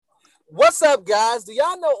What's up, guys? Do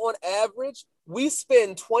y'all know on average, we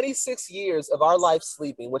spend 26 years of our life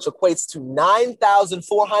sleeping, which equates to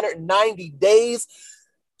 9,490 days,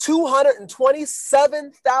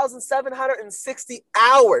 227,760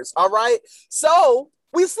 hours. All right. So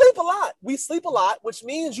we sleep a lot. We sleep a lot, which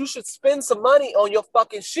means you should spend some money on your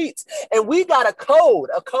fucking sheets. And we got a code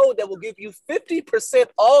that will give you 50%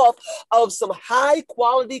 off of some high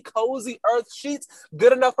quality, cozy earth sheets.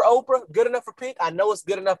 Good enough for Oprah, good enough for Pink. I know it's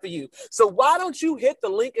good enough for you. So why don't you hit the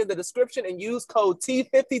link in the description and use code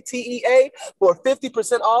T50 TEA for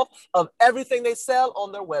 50% off of everything they sell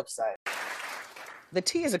on their website. The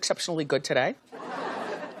tea is exceptionally good today.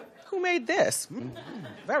 Who made this?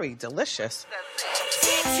 Very delicious.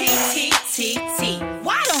 T.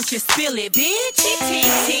 Why don't you spill it, bitch?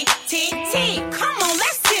 T. Come on,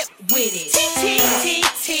 let's sip with it.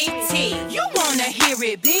 T. You wanna hear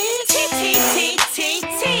it, bitch? T.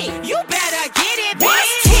 You better get it, bitch.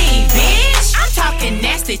 What's tea, bitch? I'm talking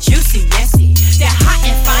nasty, juicy, messy. That hot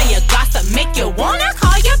and fire gossip make you wanna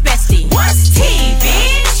call your bestie. What's tea,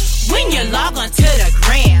 bitch? When you log on to the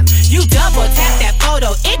gram, you double tap that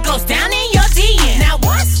photo, it goes down in your DM. Now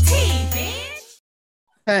what's tea, bitch?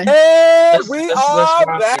 And we are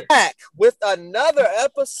back with another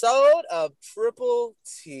episode of Triple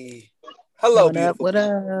T. Hello, beautiful. What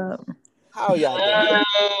up? How y'all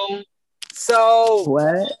doing? So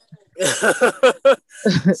what?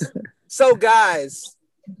 So guys,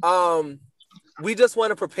 we just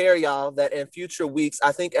want to prepare y'all that in future weeks,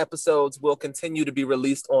 I think episodes will continue to be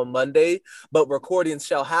released on Monday, but recordings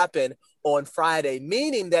shall happen on Friday,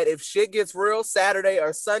 meaning that if shit gets real Saturday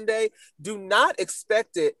or Sunday, do not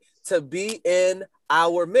expect it to be in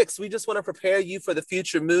our mix. We just want to prepare you for the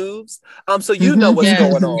future moves. So you know what's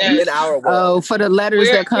going on in our world. Oh, for the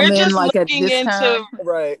letters that come in like at this time.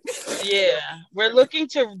 Right. Yeah. We're looking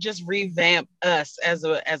to just revamp us as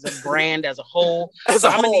a brand, as a whole. So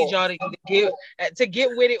I'm gonna need y'all to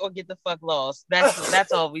get with it or get the fuck lost.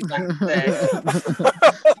 That's all we like to say.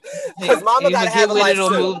 Because mama gotta have a life too.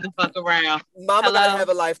 Move the fuck around. Mama gotta have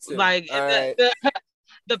a life too. Like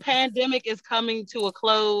the pandemic is coming to a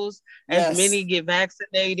close as many get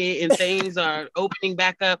vaccinated and things are opening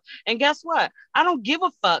back up. And guess what? I don't give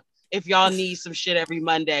a fuck if y'all need some shit every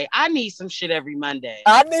Monday. I need some shit every Monday.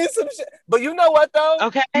 I need some shit. But you know what though?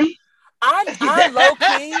 Okay. I low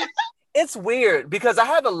key. It's weird because I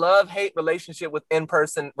have a love-hate relationship with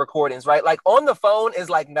in-person recordings, right? Like on the phone is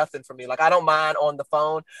like nothing for me. Like I don't mind on the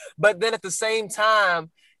phone. But then at the same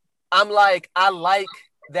time, I'm like, I like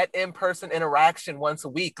that in-person interaction once a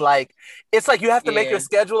week. Like it's like you have to make your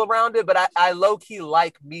schedule around it, but I low-key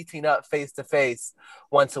like meeting up face-to-face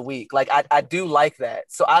once a week. Like I do like that.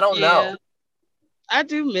 So I don't know. I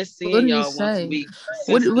do miss seeing y'all once a week.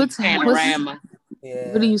 What's panorama?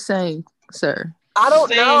 What are you saying, sir? I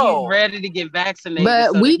don't know. You're ready to get vaccinated,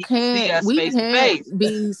 but so we can't face.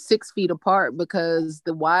 be 6 feet apart because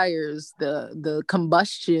the wires, the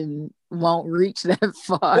combustion won't reach that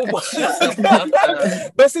far.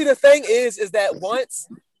 But see, the thing is that once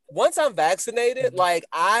I'm vaccinated, like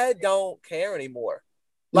I don't care anymore.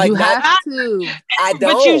 Like you have to. I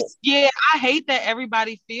don't. But I hate that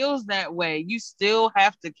everybody feels that way. You still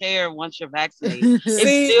have to care once you're vaccinated.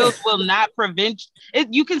 It still will not prevent it.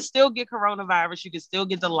 You can still get coronavirus. You can still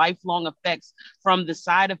get the lifelong effects from the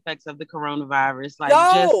side effects of the coronavirus. Like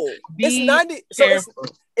just be careful.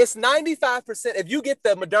 It's 95%. If you get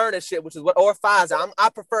the Moderna shit, which is or Pfizer, I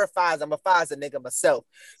prefer Pfizer. I'm a Pfizer nigga myself.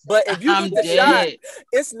 But if you get the shot,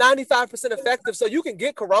 it's 95% effective. So you can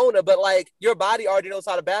get corona, but like your body already knows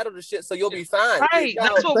how to battle the shit, so you'll be fine. Right.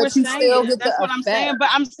 That's what we're saying. That's what I'm saying. But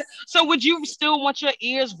so would you still want your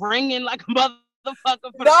ears ringing like a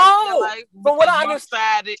motherfucker for the rest of your life? But what I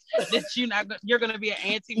understand that you're gonna be an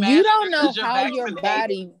anti-masker. You don't know how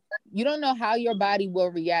you don't know how your body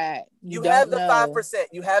will react. You have the 5%.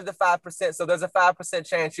 You have the 5%. So there's a 5%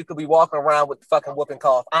 chance you could be walking around with the fucking whooping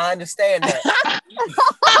cough. I understand that.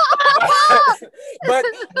 but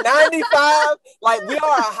 95, like we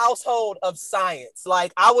are a household of science.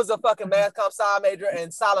 Like I was a fucking math comp sci major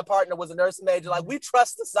and silent partner was a nursing major. Like we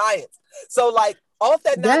trust the science. So like off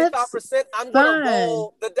that 95%, I'm gonna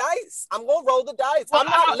roll the dice. I'm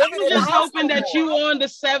not living in the house. I'm just hoping that you on the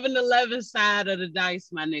 7-Eleven side of the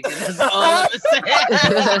dice, my nigga. That's all I'm saying.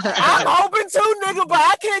 I'm hoping too, nigga, but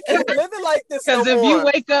I can't keep living like this. Because if you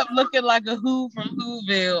wake up looking like a Who from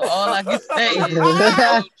Whoville, all I can say is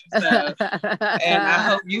and I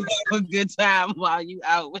hope you have a good time while you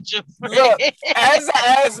out with your friends. Look, as an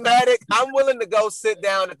asthmatic, I'm willing to go sit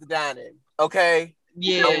down at the dining. Okay.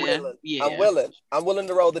 Yeah, I'm willing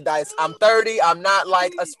to roll the dice. I'm 30. I'm not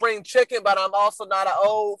like a spring chicken, but I'm also not an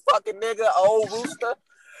old fucking nigga, old rooster.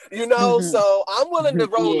 You know, so I'm willing to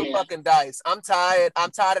roll the Yeah. fucking dice. I'm tired.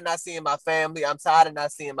 I'm tired of not seeing my family. I'm tired of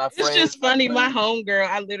not seeing my It's friends. just funny. My homegirl,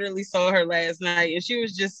 I literally saw her last night, and she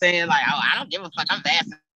was just saying like, "Oh, I don't give a fuck. I'm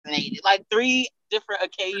vaccinated." Like 3 different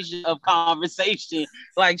occasions of conversation.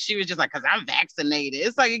 Like she was just like, "Cause I'm vaccinated."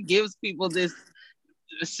 It's like it gives people this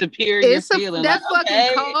superior feeling. That Like,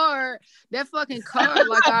 that fucking card,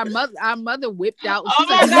 like our mother whipped out. She's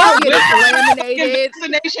Oh like, my God, "You get it laminated."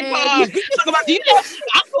 vaccination And- card. Talk about, do you know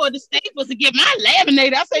I'm going to Staples to get my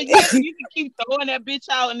laminated? I say, yeah, you can keep throwing that bitch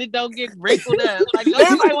out and it don't get wrinkled up. Like,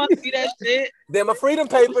 nobody want to see that shit. They're my freedom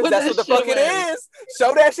papers. Put That's that what the shit fuck it away. is.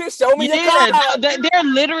 Show that shit. Show me your card. They're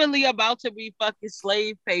literally about to be fucking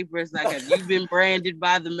slave papers. Like, have you been branded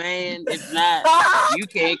by the man? If not, you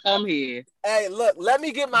can't come here. Hey, look, let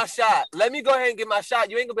me get my shot. Let me go ahead and get my shot.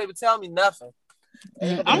 You ain't gonna be able to tell me nothing.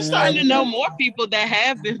 I'm starting to know more people that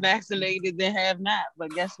have been vaccinated than have not.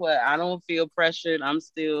 But guess what? I don't feel pressured. I'm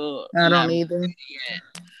still. I don't either.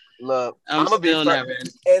 Look, I'm gonna still be never.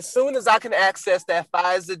 as soon as I can access that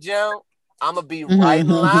Pfizer gel, I'm gonna be right in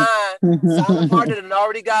line. Silent partner that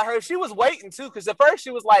already got her. She was waiting too, because at first she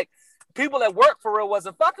was like, people at work for real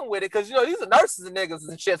wasn't fucking with it, because you know these are nurses and niggas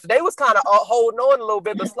and shit. So they was kind of holding on a little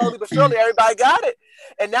bit, but slowly but surely everybody got it.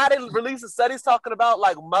 And now they releasing studies talking about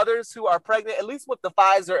like mothers who are pregnant, at least with the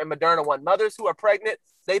Pfizer and Moderna one, mothers who are pregnant,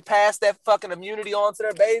 they pass that fucking immunity on to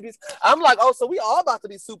their babies. I'm like, oh, so we all about to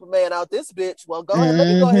be Superman out this bitch. Well, go ahead, let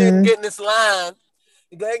me go ahead and get in this line.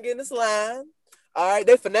 Go ahead and get in this line. All right,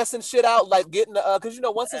 they finessing shit out, like getting the because you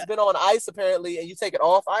know once it's been on ice apparently, and you take it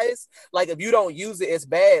off ice, like if you don't use it, it's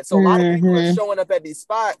bad. So a lot of people are showing up at these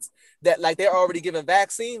spots that like they're already giving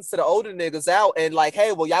vaccines to the older niggas out, and like,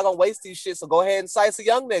 hey, well y'all gonna waste these shit, so go ahead and size a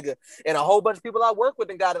young nigga. And a whole bunch of people I work with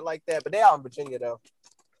and got it like that, but they out in Virginia though.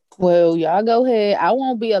 Well, y'all go ahead. I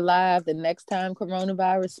won't be alive the next time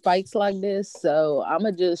coronavirus spikes like this, so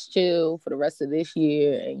I'ma just chill for the rest of this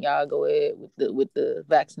year, and y'all go ahead with the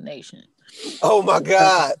vaccination. Oh my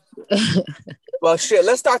God. Well, shit,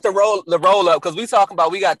 let's start the roll up, because we talking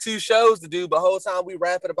about we got 2 shows to do, but whole time we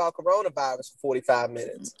rapping about coronavirus for 45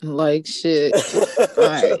 minutes. Like shit. All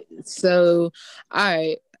right. So, all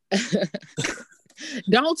right.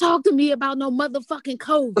 Don't talk to me about no motherfucking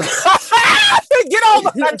COVID. Get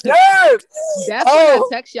over my nerves. That's when I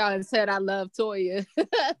text y'all and said I love Toya.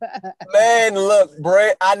 Man, look,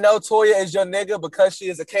 Brett, I know Toya is your nigga because she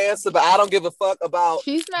is a Cancer, but I don't give a fuck about.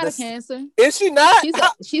 She's not a Cancer. Is she not?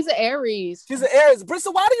 She's an Aries. She's an Aries.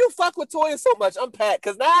 Bristol, why do you fuck with Toya so much? Unpack,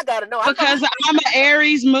 because now I gotta know. Because I'm an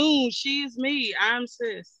Aries moon. She is me. I'm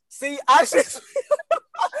sis. See, I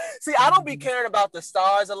don't be caring about the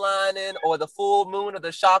stars aligning or the full moon or the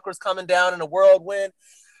chakras coming down in the whirlwind.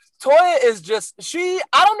 Toya is just,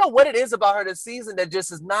 I don't know what it is about her this season that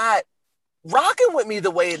just is not rocking with me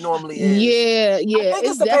the way it normally is. Yeah. I think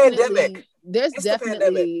it's the pandemic. There's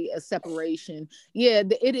definitely a separation. Yeah,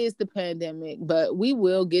 it is the pandemic, but we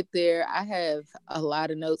will get there. I have a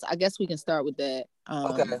lot of notes. I guess we can start with that.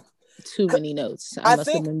 Okay. Too many notes. I must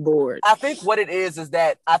have been bored. I think what it is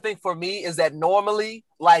that I think for me is that normally,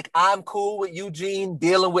 like, I'm cool with Eugene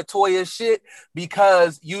dealing with Toya's shit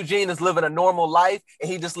because Eugene is living a normal life and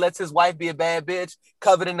he just lets his wife be a bad bitch,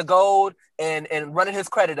 covered in the gold and running his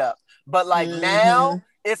credit up. But like now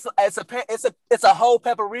it's a whole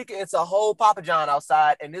paprika, it's a whole Papa John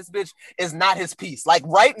outside, and this bitch is not his piece. Like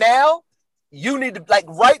right now, you need to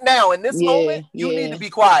right now in this moment, you need to be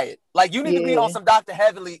quiet. Like you need to be on some Dr.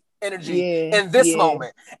 Heavenly energy in this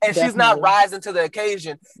moment, and she's not rising to the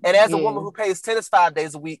occasion. And as a woman who plays tennis 5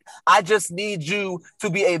 days a week, I just need you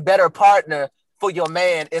to be a better partner for your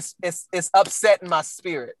man. It's upsetting my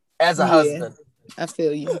spirit as a husband. I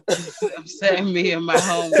feel you. Upsetting me and my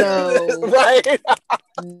home. So right.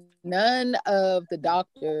 None of the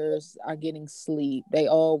doctors are getting sleep. They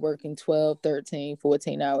all working 12, 13,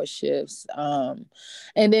 14-hour shifts. And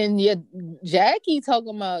then Jackie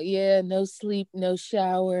talking about, no sleep, no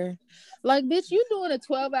shower. Like, bitch, you doing a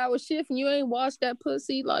 12-hour shift and you ain't washed that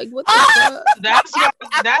pussy? Like, what the fuck?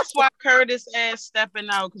 That's why Curtis ass stepping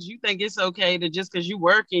out, because you think it's okay to just because you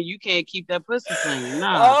working, you can't keep that pussy clean.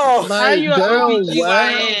 No. Oh, how you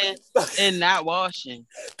OBGYN and not washing?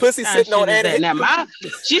 Pussy sitting on edit.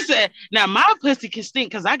 She said, now my pussy can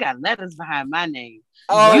stink because I got letters behind my name.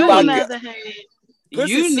 Oh, you, on the other hand,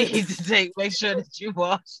 pussy you need to make sure that you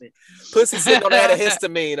wash it. Pussy sitting on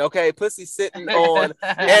antihistamine, okay? Pussy sitting on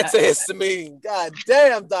antihistamine. God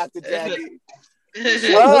damn, Dr. Jackie.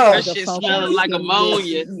 That shit smelling like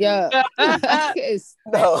ammonia. Yeah.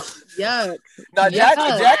 No. Yuck. No,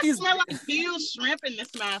 Jackie's smell like veal shrimp in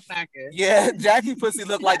this motherfucker. Yeah, Jackie pussy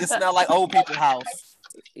look like it smell like old people's house.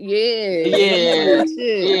 Yeah.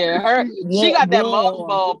 She got that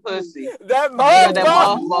mothball pussy. That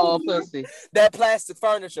mothball pussy. That plastic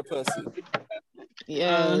furniture pussy.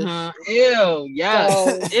 Yeah. Ew, yeah.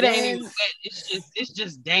 So it ain't even wet. It's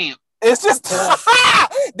just damp. It's just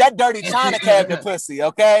that dirty China cabinet pussy,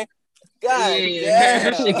 okay? God damn.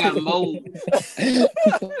 Her shit got mold.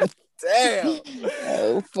 Damn.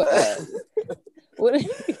 Oh fuck. What?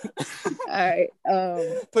 All right.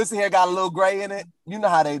 Pussy hair got a little gray in it. You know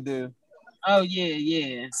how they do. Oh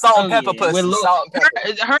yeah. Salt and pepper pussy. Salt and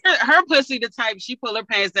pepper. Her pussy the type, she pull her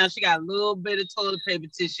pants down, she got a little bit of toilet paper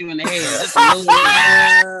tissue in the hair. Just a little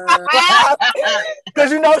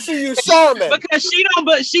because you know she used Charmin. Because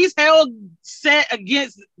she's held set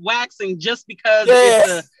against waxing just because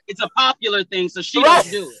it's a popular thing, so she don't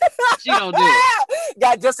do it. She don't do it.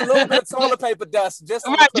 Got just a little bit of toilet paper dust. Just a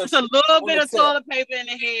little bit of toilet paper in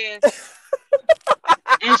the hair.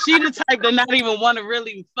 And she the type to not even want to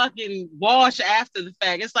really fucking wash after the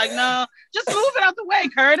fact. It's like, no, just move it out the way,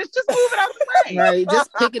 Curtis. Just move it out the way. Right,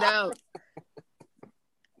 just pick it out.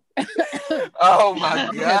 Oh my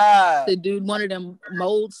god! The dude one of them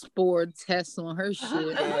mold spore tests on her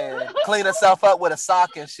shit. Yeah. Clean herself up with a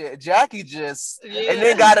sock and shit. Jackie just and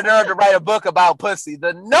then got a nerve to write a book about pussy.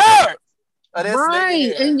 The nerve.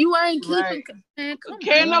 Right, and you ain't keeping. Right. Man,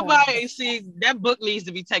 Can't nobody see that book needs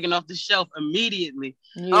to be taken off the shelf immediately.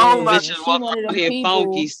 Yeah. Oh my! Bitches walk up here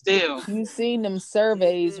funky still. You seen them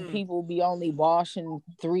surveys? People be only washing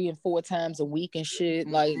 3 and 4 times a week and shit.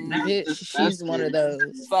 Like, bitch, she's one of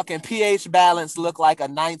those. Fucking pH balance look like a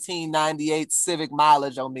 1998 Civic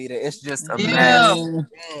mileage meter. It's just a Yeah.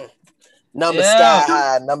 Number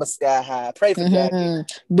sky high. Pray for Jackie.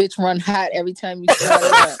 Bitch run hot every time you start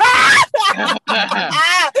it up.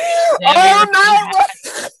 Oh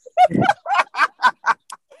no!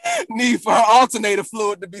 Need for her alternator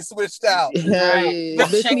fluid to be switched out. Right.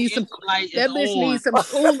 Bitch needs some. That bitch needs some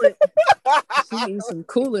coolant. She needs some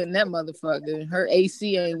coolant in that motherfucker. Her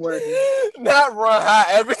AC ain't working. Not run hot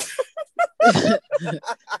every time.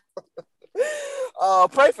 Oh,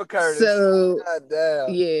 pray for Curtis. So, God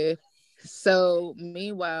damn. Yeah. So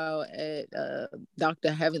meanwhile, at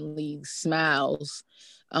Dr. Heavenly Smiles,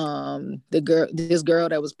 this girl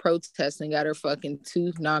that was protesting got her fucking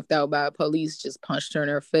tooth knocked out by police, just punched her in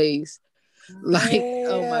her face. Like,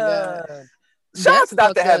 oh my god. Shout out to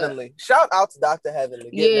Dr. Heavenly. Shout out to Dr. Heavenly.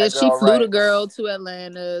 Yeah, she flew the girl to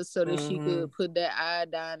Atlanta so that she could put that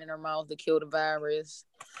iodine in her mouth to kill the virus.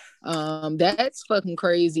 That's fucking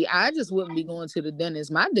crazy. I just wouldn't be going to the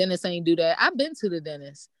dentist. My dentist ain't do that. I've been to the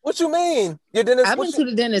dentist. What you mean? Your dentist? I've been to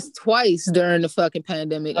the dentist twice during the fucking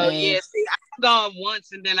pandemic. Oh yeah, see, I've gone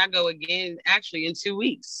once and then I go again actually in 2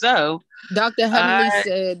 weeks. So Dr. Heavenly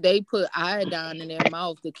said they put iodine in their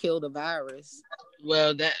mouth to kill the virus.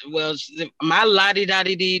 My lottie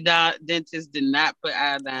dentist did not put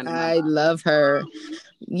iodine in my mouth. Love her.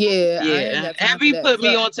 Yeah. Abby put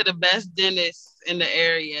me on to the best dentist in the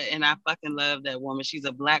area, and I fucking love that woman. She's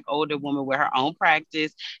a black older woman with her own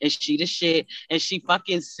practice, and she the shit, and she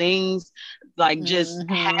fucking sings like just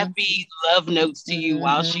happy love notes to you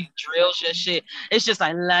while she drills your shit. It's just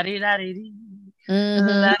like la di da di di.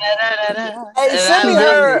 Hey,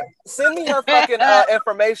 send me her fucking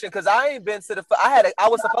information, because I ain't been to the. I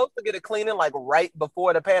was supposed to get a cleaning like right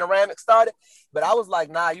before the panoramic started, but I was like,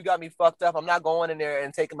 nah, you got me fucked up. I'm not going in there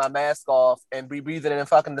and taking my mask off and be breathing in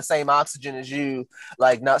fucking the same oxygen as you.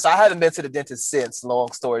 Like, no, so I haven't been to the dentist since.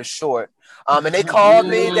 Long story short, and they called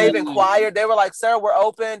me. They've inquired. They were like, "Sir, we're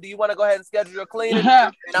open. Do you want to go ahead and schedule your cleaning?"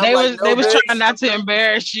 They was trying not to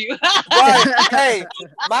embarrass you. Right. Hey,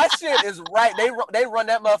 my shit is right. They run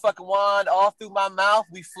that motherfucking wand all through my mouth.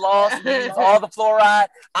 We floss, we use all the fluoride.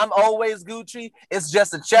 I'm always Gucci. It's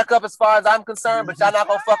just a checkup as far as I'm concerned, but y'all not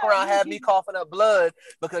gonna fuck around and have me coughing up blood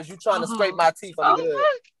because you trying to scrape my teeth on the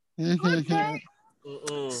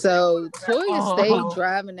good. So Toya stayed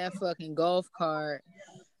driving that fucking golf cart.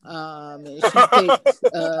 And she picked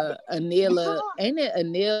Anila. Ain't it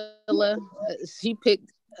Anila? She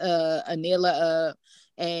picked Anila up,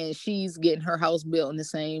 and she's getting her house built in the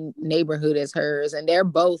same neighborhood as hers, and they're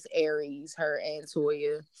both Aries, her and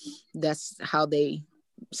Toya. That's how they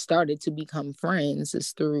started to become friends,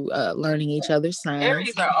 is through learning each other's signs.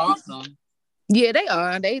 Aries are awesome. Yeah, they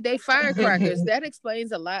are. They firecrackers. That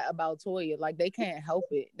explains a lot about Toya. Like, they can't help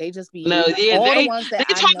it. They just be they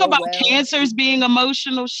talk about cancers being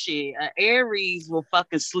emotional shit. Aries will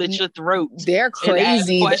fucking slit your throat. They're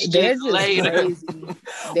crazy. They're just crazy.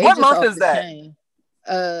 What month is that?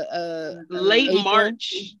 Late April.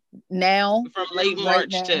 March. Now, from late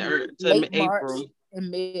March to April. March and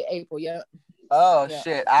mid-April. Yeah. Oh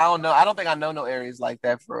shit! I don't know. I don't think I know no Aries like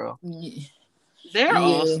that for real. They're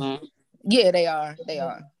awesome. Yeah, they are. They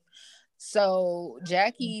are. So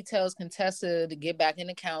Jackie tells Contessa to get back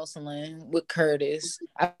into counseling with Curtis.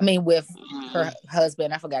 I mean, with her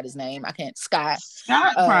husband. I forgot his name. I can't. Scott.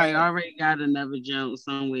 Scott probably already got another junk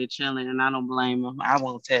somewhere chilling, and I don't blame him. I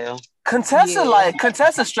won't tell.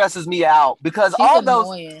 Contessa stresses me out because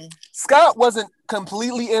although Scott wasn't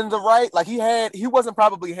completely in the right, like he wasn't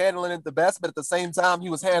probably handling it the best, but at the same time he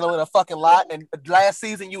was handling a fucking lot. And last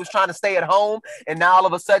season you was trying to stay at home, and now all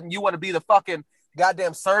of a sudden you want to be the fucking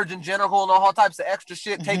goddamn surgeon general and all types of extra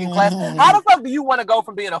shit, taking classes. How the fuck do you want to go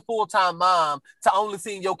from being a full-time mom to only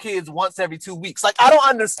seeing your kids once every 2 weeks? Like, I don't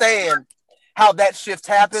understand how that shift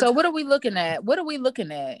happened. So what are we looking at? What are we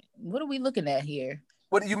looking at here?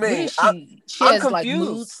 What do you mean? She I'm has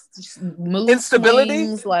confused. Like mood instability,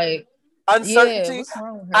 swings, like uncertainty. What's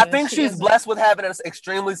wrong with her? I think she's blessed with having an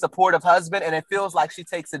extremely supportive husband, and it feels like she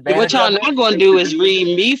takes advantage. What y'all not going to do is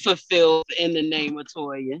read me for filth in the name of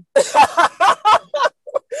Toya.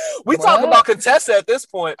 We talk about Contessa at this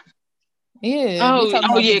point. Yeah.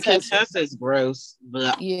 Oh yeah, Contessa's gross.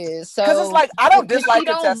 But yeah, so because it's like I don't dislike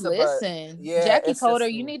Contessa, listen. But yeah, Jackie told her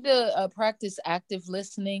you need to practice active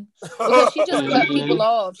listening because she just cut people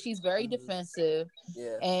off. She's very defensive,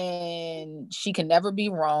 and she can never be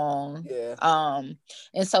wrong. Yeah.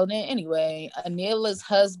 And so then anyway, Anila's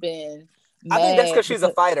husband. I think that's because she's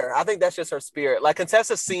a fighter. I think that's just her spirit. Like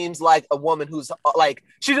Contessa seems like a woman who's like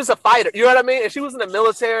she's just a fighter. You know what I mean? And she was in the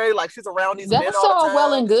military, like she's around these men all the time. That's all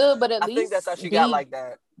well and good, but at least I think that's how she got like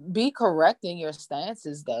that. Be correct in your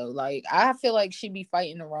stances, though. Like I feel like she be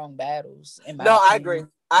fighting the wrong battles. I agree.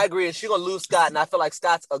 I agree, and she's gonna lose Scott, and I feel like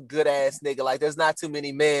Scott's a good ass nigga. Like, there's not too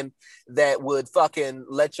many men that would fucking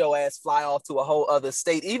let your ass fly off to a whole other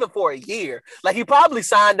state, even for a year. Like, he probably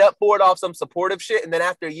signed up for it off some supportive shit, and then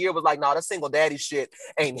after a year was like, nah, that single daddy shit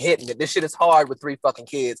ain't hitting it. This shit is hard with 3 fucking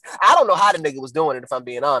kids. I don't know how the nigga was doing it, if I'm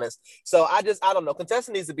being honest. So I don't know.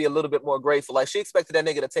 Contessa needs to be a little bit more grateful. Like, she expected that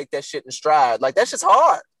nigga to take that shit in stride. Like, that's just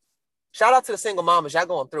hard. Shout out to the single mamas. Y'all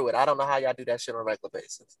going through it. I don't know how y'all do that shit on a regular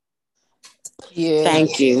basis. Yeah.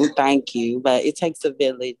 Thank you. But it takes a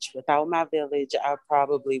village. Without my village, I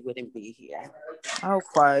probably wouldn't be here. Oh,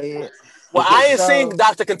 quiet. Well, I ain't seen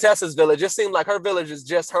Dr. Contessa's village. It seemed like her village is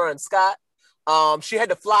just her and Scott. She had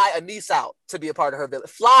to fly a niece out to be a part of her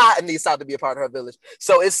village.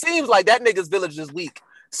 So it seems like that nigga's village is weak.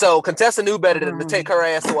 So Contessa knew better than to take her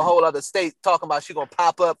ass to a whole other state, talking about she gonna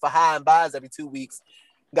pop up for high and buys every 2 weeks.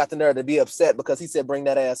 Got the nerve to be upset because he said bring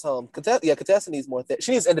that ass home. Contessa needs more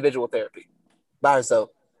she needs individual therapy by herself.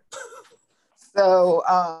 So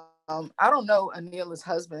I don't know Anila's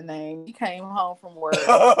husband's name. He came home from work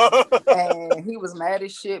and he was mad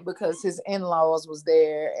as shit because his in-laws was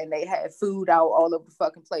there and they had food out all over the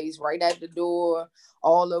fucking place, right at the door,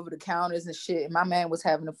 all over the counters and shit. And my man was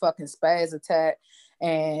having a fucking spaz attack,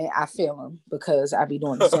 and I feel him because I be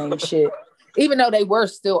doing the same shit. Even though they were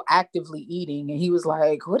still actively eating, and he was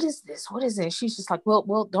like, "What is this? What is it?" She's just like,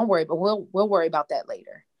 "Well, don't worry, but we'll worry about that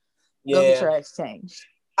later. Go get your ass changed."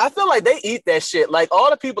 I feel like they eat that shit. Like all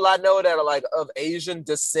the people I know that are like of Asian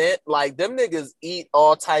descent, like them niggas eat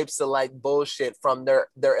all types of like bullshit from their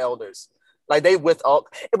elders. Like they but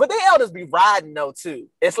their elders be riding though too.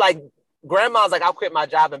 It's like grandma's like, I'll quit my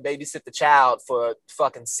job and babysit the child for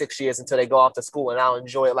fucking 6 years until they go off to school, and I'll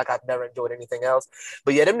enjoy it like I've never enjoyed anything else.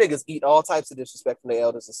 But yeah, them niggas eat all types of disrespect from their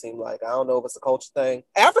elders, it seems like. I don't know if it's a culture thing.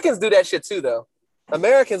 Africans do that shit too, though.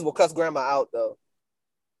 Americans will cuss grandma out, though.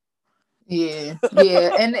 Yeah.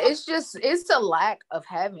 And it's a lack of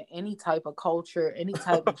having any type of culture, any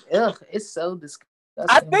type of, it's so disgusting.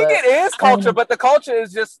 I think it is culture, but the culture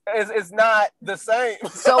is just, is not the same.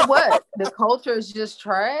 So what? The culture is just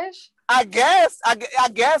trash? I guess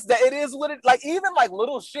that it is what it, like, even like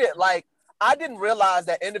little shit, like I didn't realize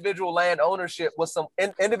that individual land ownership was some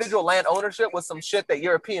shit that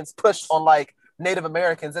Europeans pushed on like Native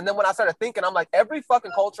Americans. And then when I started thinking, I'm like, every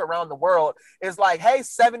fucking culture around the world is like, hey,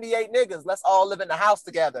 78 niggas, let's all live in the house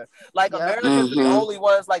together. Like Americans are the only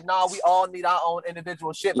ones like, nah, we all need our own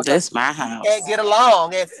individual shit. That's my house. Can't get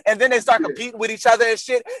along. And then they start competing with each other and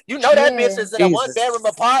shit. You know that bitch is in a 1-bedroom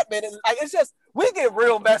apartment. And like, it's just, we get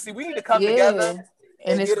real messy. We need to come together.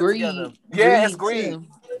 And it's greed. Yeah, it's greed. Too.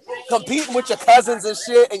 Competing with your cousins and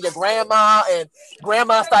shit, and your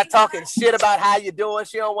grandma start talking shit about how you doing.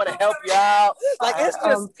 She don't want to help you out. Like it's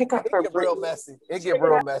just it get real messy. It get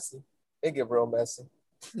real messy.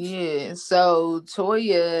 Yeah. So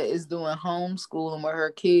Toya is doing homeschooling with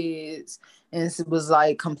her kids, and it was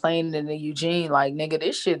like complaining to Eugene, like, nigga,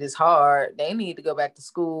 this shit is hard. They need to go back to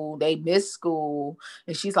school. They miss school,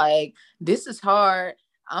 and she's like, this is hard.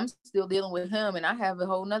 I'm still dealing with him, and I have a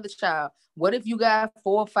whole nother child. What if you got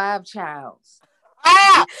 4 or 5 childs?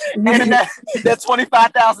 And then that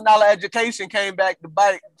 $25,000 education came back to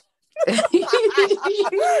bite.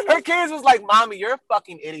 Her kids was like, "Mommy, you're a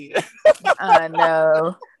fucking idiot." I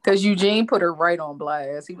know. Because Eugene put her right on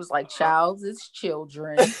blast. He was like, "Childs, it's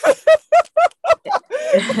children."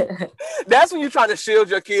 That's when you're trying to shield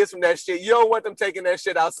your kids from that shit. You don't want them taking that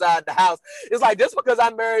shit outside the house. It's like, just because I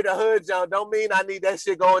married a hood John don't mean I need that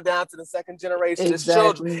shit going down to the second generation.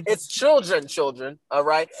 Exactly. It's children. All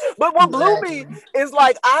right. But what blew me is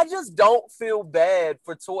like, I just don't feel bad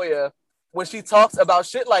for Toya when she talks about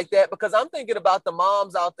shit like that, because I'm thinking about the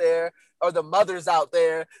moms out there or the mothers out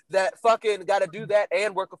there that fucking got to do that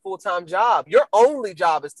and work a full-time job. Your only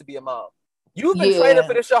job is to be a mom. You've been training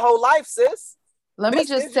for this your whole life, sis. Let me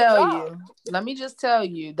just tell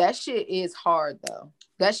you, that shit is hard though.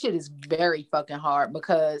 That shit is very fucking hard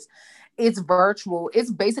because it's virtual.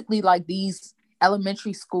 It's basically like these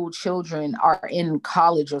elementary school children are in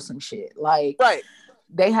college or some shit. Like, right.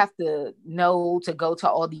 They have to know to go to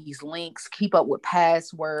all these links, keep up with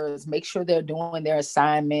passwords, make sure they're doing their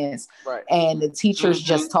assignments. Right. And the teacher's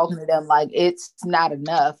just talking to them like it's not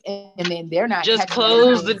enough. And then they're not just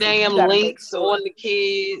close the damn links on the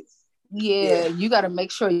kids. Yeah, you got to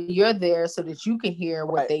make sure you're there so that you can hear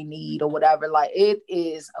what they need or whatever. Like, it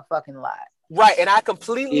is a fucking lot. Right, and I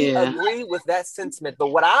completely agree with that sentiment. But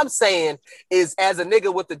what I'm saying is, as a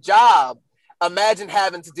nigga with a job, imagine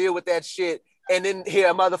having to deal with that shit and then hear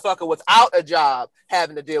a motherfucker without a job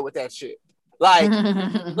having to deal with that shit. Like,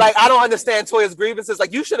 I don't understand Toya's grievances.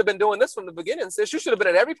 Like, you should have been doing this from the beginning, sis. You should have been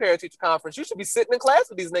at every parent-teacher conference. You should be sitting in class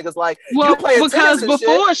with these niggas. Like, well, because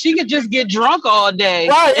before she could just get drunk all day,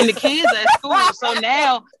 right, and the kids at school. So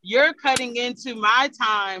now you're cutting into my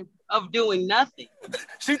time of doing nothing.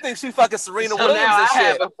 She thinks she fucking Serena so Williams now and I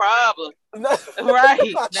shit. have a problem. Right.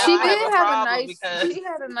 She did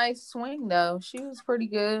have a nice swing though. She was pretty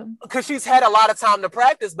good. Because she's had a lot of time to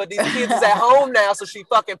practice, but these kids is at home now, so she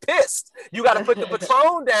fucking pissed. You got to put the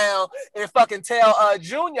Patron down and fucking tell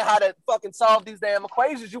Junior how to fucking solve these damn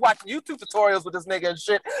equations. You watching YouTube tutorials with this nigga and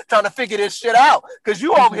shit, trying to figure this shit out. Because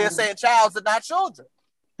you over here saying childs are not children.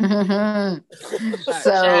 So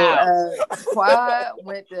Quad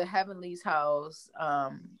went to Heavenly's house.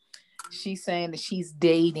 She's saying that she's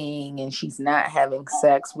dating and she's not having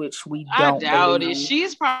sex, which we don't. I doubt it.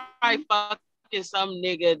 She's probably fucking some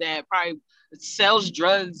nigga that probably sells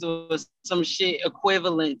drugs or some shit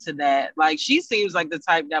equivalent to that. Like, she seems like the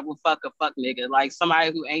type that will fuck a fuck nigga, like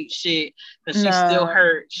somebody who ain't shit because she's still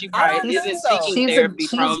hurt. She probably isn't seeking therapy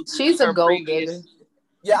from. She's a gold digger.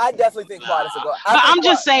 Yeah, I definitely think Quad is a gold. But I'm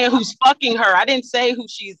just saying who's fucking her. I didn't say who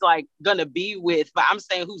she's like gonna be with, but I'm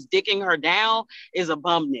saying who's dicking her down is a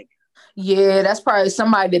bum nigga. Yeah, that's probably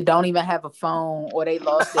somebody that don't even have a phone or they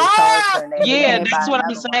lost their charger. Yeah, that's what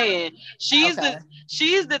I'm saying. She's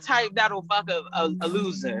the type that'll fuck a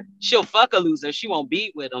loser. She'll fuck a loser. She won't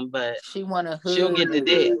beat with him, but she'll get the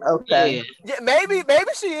dick. Okay. Yeah, maybe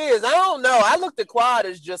she is. I don't know. I looked at Quad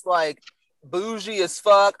as just like bougie as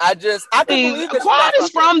fuck. I can believe it. Quad is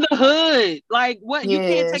from the hood. Like, what? You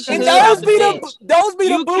can't take the hood out the bitch. Those be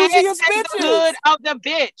the bougiest bitches. The hood out the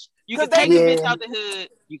bitch. You can take the bitch out the hood.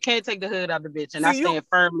 You can't take the hood out the bitch, and I stand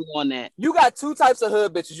firmly on that. You got two types of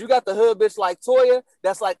hood bitches. You got the hood bitch like Toya,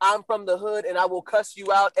 that's like, I'm from the hood and I will cuss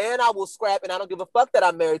you out and I will scrap and I don't give a fuck that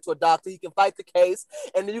I'm married to a doctor. He can fight the case.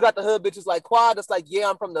 And then you got the hood bitches like Quad, that's like, yeah,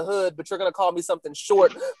 I'm from the hood, but you're gonna call me something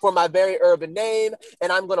short for my very urban name, and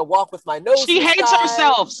I'm gonna walk with my nose. She hates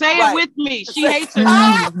herself. Say it with me. She hates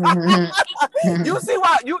herself. You see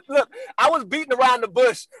why you look? I was beating around the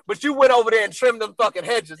bush, but you went over there and trimmed them fucking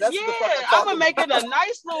hedges. That's I'm gonna make it a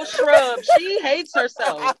nice little shrub. She hates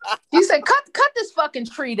herself. You said, cut this fucking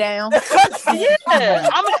tree down. Yeah,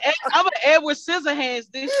 I'm gonna Edward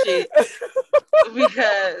Scissorhands this shit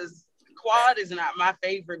because Quad is not my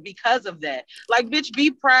favorite because of that. Like, bitch,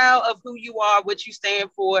 be proud of who you are, what you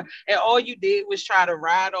stand for, and all you did was try to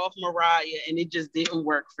ride off Mariah, and it just didn't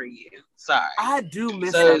work for you. Sorry. I do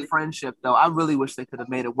miss that friendship, though. I really wish they could have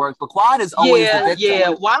made it work. But Quad is always the victim. Yeah,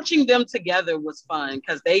 watching them together was fun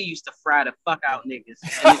because they used to fry the fuck out niggas.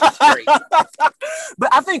 And it was great.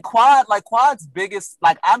 But I think Quad's biggest,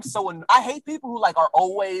 like, I hate people who like are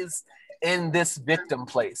always in this victim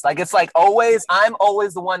place. Like, it's like I'm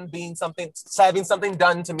always the one having something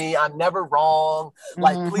done to me. I'm never wrong.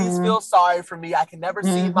 Like, please feel sorry for me. I can never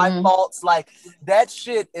see my faults. Like, that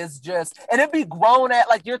shit is just, and it'd be grown at,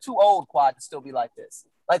 like, you're too old, Quad, to still be like this.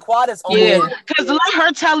 Like, Quad is only. Yeah, because let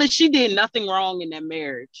her tell it she did nothing wrong in that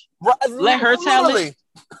marriage. Let her tell it.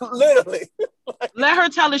 Literally. Let her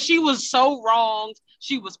tell her she was so wronged.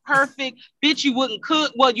 She was perfect. Bitch, you wouldn't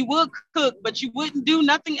cook. Well, you would cook, but you wouldn't do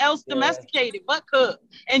nothing else domesticated but cook.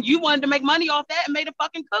 And you wanted to make money off that and made a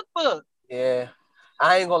fucking cookbook. Yeah.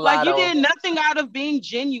 I ain't gonna lie. Like, you did nothing out of being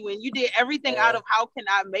genuine. You did everything out of how can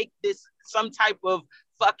I make this some type of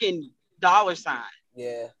fucking dollar sign.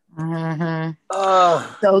 Yeah.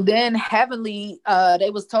 So then Heavenly, they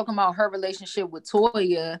was talking about her relationship with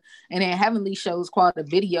Toya, and then Heavenly shows Quad a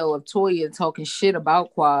video of Toya talking shit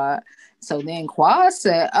about Quad. So then Quad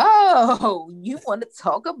said, "Oh, you want to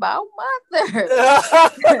talk about mother?"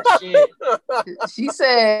 She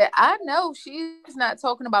said, "I know she's not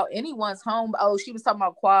talking about anyone's home." Oh, she was talking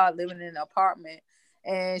about Quad living in an apartment.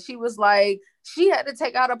 And she was like, she had to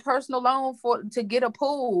take out a personal loan to get a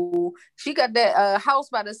pool. She got that house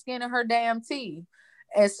by the skin of her damn teeth.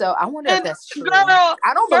 And so I wonder if that's true. Girl,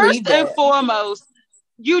 I don't believe that. First and foremost,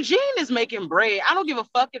 Eugene is making bread. I don't give a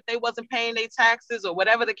fuck if they wasn't paying their taxes or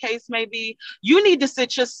whatever the case may be. You need to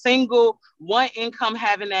sit your single, one income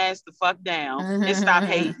having ass the fuck down and stop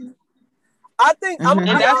hating. I think and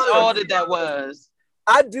that's all that was.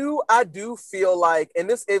 I do feel like,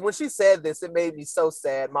 and when she said this, it made me so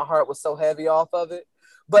sad. My heart was so heavy off of it.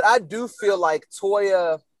 But I do feel like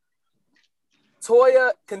Toya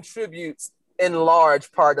contributes in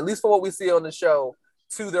large part, at least for what we see on the show,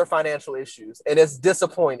 to their financial issues. And it's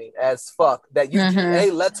disappointing as fuck that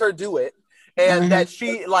Eugene lets her do it and that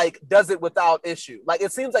she like does it without issue. Like,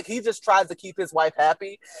 it seems like he just tries to keep his wife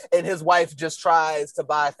happy and his wife just tries to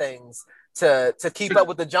buy things to keep up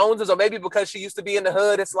with the Joneses, or maybe because she used to be in the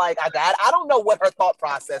hood, it's like I don't know what her thought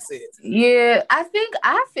process is. Yeah, I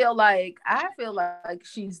feel like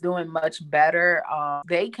she's doing much better.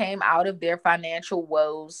 They came out of their financial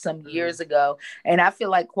woes some years ago, and I feel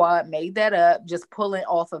like Quad made that up, just pulling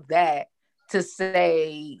off of that to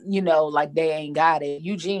say, you know, like they ain't got it.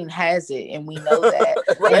 Eugene has it, and we know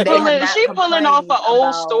that. Right. She pulling off an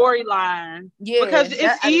old storyline. Yeah, because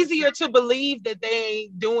it's easier to believe that they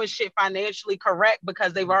ain't doing shit financially correct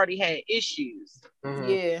because they've already had issues.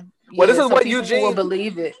 Yeah. Well, this is what Eugene will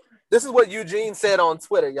believe it. This is what Eugene said on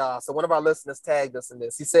Twitter, y'all. So one of our listeners tagged us in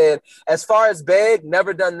this. He said, "As far as beg,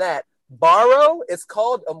 never done that. Borrow, it's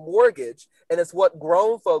called a mortgage, and it's what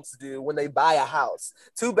grown folks do when they buy a house.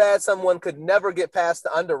 Too bad someone could never get past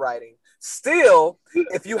the underwriting. Still,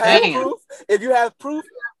 if you have proof,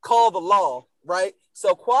 call the law," right?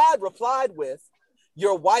 So Quad replied with,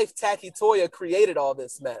 "Your wife, Tacky Toya, created all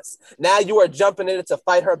this mess. Now you are jumping in it to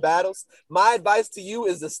fight her battles. My advice to you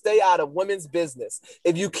is to stay out of women's business.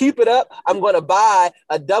 If you keep it up, I'm going to buy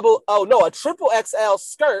a triple XL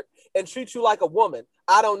skirt and treat you like a woman.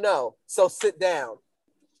 I don't know. So sit down."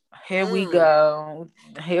 Here we go.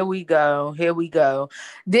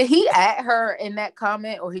 Did he at her in that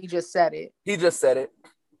comment, or he just said it? He just said it.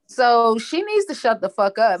 So she needs to shut the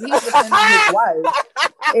fuck up. He's defending his wife.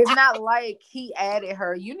 It's not like he added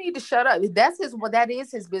her. You need to shut up. That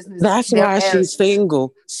is his business. That's why she's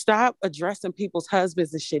single. Stop addressing people's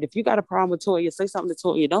husbands and shit. If you got a problem with Toya, say something to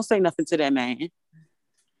Toya. Don't say nothing to that man.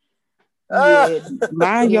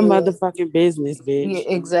 Mind your motherfucking business, bitch.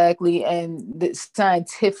 Yeah, exactly. And it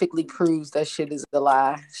scientifically proves that shit is a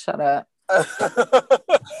lie. Shut up.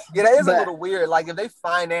 Yeah, that is a little weird. Like, if they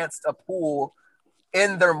financed a pool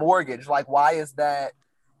in their mortgage, like, why is that?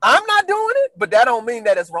 I'm not doing it, but that don't mean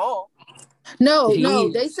that it's wrong. No.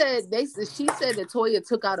 She said that Toya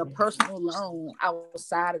took out a personal loan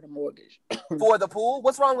outside of the mortgage for the pool.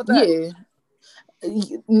 What's wrong with that? Yeah.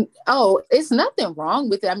 Oh, it's nothing wrong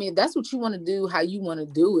with it. I mean, that's what you want to do, how you want to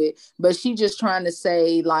do it. But she just trying to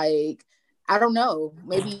say, like, I don't know.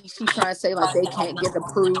 Maybe she's trying to say like they can't get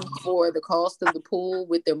approved for the cost of the pool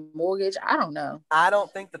with their mortgage. I don't know. I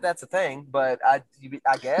don't think that that's a thing, but I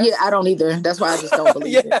guess. Yeah, I don't either. That's why I just don't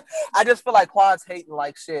believe it. I just feel like Quad's hating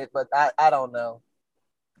like shit, but I don't know.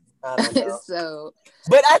 I don't know.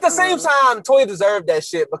 But at the same time, Toya deserved that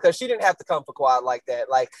shit because she didn't have to come for Quad like that.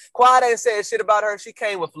 Like, Quad ain't said shit about her. She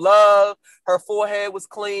came with love. Her forehead was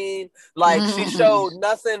clean. Like, she showed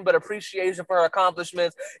nothing but appreciation for her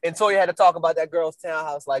accomplishments. And Toya had to talk about that girl's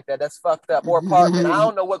townhouse like that. That's fucked up. Or apartment. I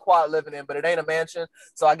don't know what Quad living in, but it ain't a mansion.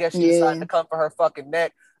 So I guess she decided to come for her fucking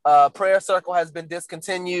neck. Prayer Circle has been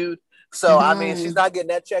discontinued. So, I mean, she's not getting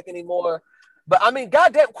that check anymore. But I mean,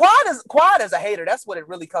 goddamn, Quad is a hater. That's what it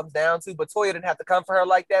really comes down to. But Toya didn't have to come for her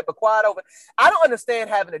like that. But Quad I don't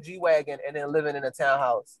understand having a G-Wagon and then living in a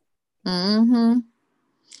townhouse.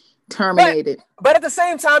 Terminated. But at the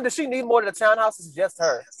same time, does she need more than a townhouse? It's just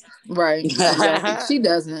her. Right. She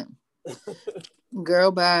doesn't.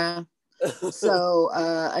 Girl, bye. So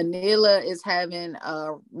Anila is having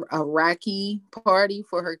a Raki party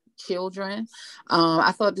for her children.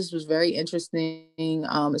 I thought this was very interesting.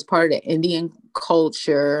 It's part of the Indian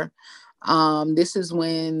culture. This is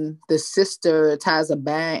when the sister ties a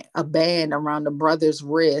band around the brother's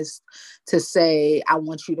wrist to say, "I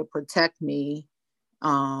want you to protect me."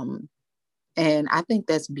 And I think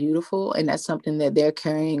that's beautiful, and that's something that they're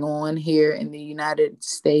carrying on here in the United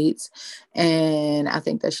States. And I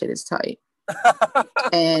think that shit is tight.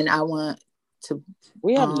 And I want to.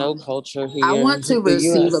 We have no culture here. I want to The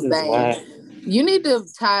receive US a is band. whack. You need to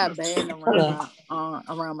tie a band around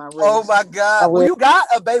my wrist. Oh my God. I Well, will. you got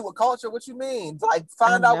a babe with culture. What you mean? Like,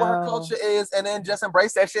 find I out what her know. culture is and then just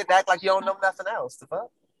embrace that shit and act like you don't know nothing else. The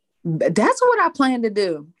fuck? That's what I plan to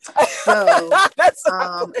do. So That's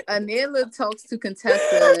Anila talks to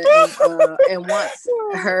Contessa and wants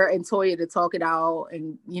her and Toya to talk it out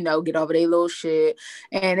and, you know, get over their little shit.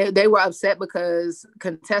 And they were upset because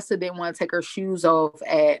Contessa didn't want to take her shoes off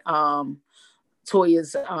at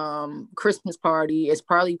Toya's Christmas party. It's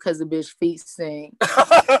probably because the bitch feet stink.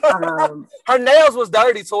 Her nails was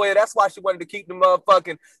dirty, Toya. That's why she wanted to keep the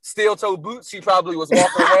motherfucking steel toe boots she probably was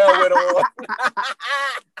walking around with on.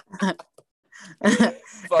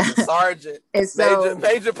 Fucking sergeant. And so,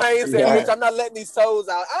 Major Payne said, Yeah. "Bitch, I'm not letting these toes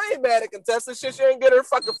out." I ain't mad at Contessa. Shit, she ain't get her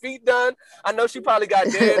fucking feet done. I know she probably got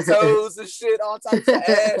dead toes and shit, all types of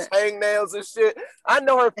ass, hangnails and shit. I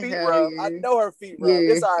know her feet Hell rough. yeah. I know her feet rough.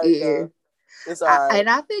 Yeah, It's all right, yeah. though. It's all right. And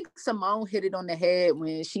I think Simone hit it on the head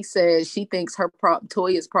when she said she thinks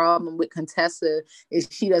Toya's problem with Contessa is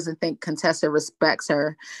she doesn't think Contessa respects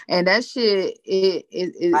her, and that shit it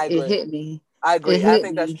hit me. I agree. It I hit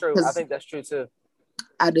think that's me, true. 'cause I think that's true too.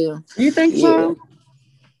 I do. You think so?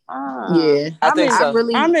 Yeah, I think so.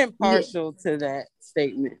 I'm impartial to that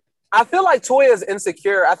statement. I feel like Toya is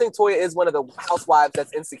insecure. I think Toya is one of the housewives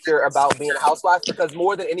that's insecure about being a housewife because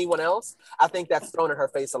more than anyone else, I think that's thrown in her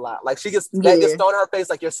face a lot. Like that gets thrown in her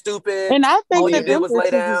face like you're stupid. And I think All you that did them was lay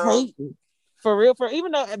bitches down. is hating. For real,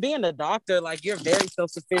 even though being a doctor, like you're very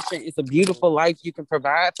self-sufficient, it's a beautiful life you can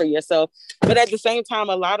provide for yourself. But at the same time,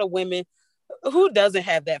 a lot of women, who doesn't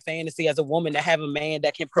have that fantasy as a woman to have a man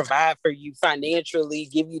that can provide for you financially,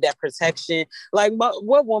 give you that protection? Like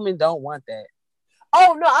what woman don't want that?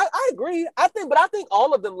 Oh no, I agree. I think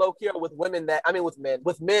all of them low key are with women that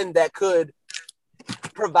with men that could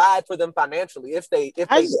provide for them financially if they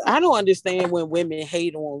I don't understand when women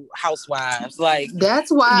hate on housewives. Like that's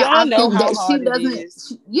why y'all I know think how that hard it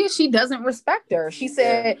is. she doesn't respect her. She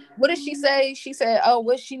said, what did she say? She said, "Oh,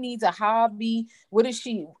 what she needs a hobby. What is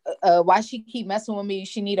she? Why she keep messing with me?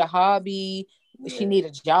 She need a hobby. She need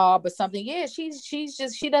a job or something." Yeah, she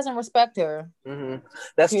doesn't respect her. Mm-hmm.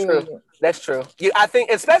 That's Period. true. That's true. I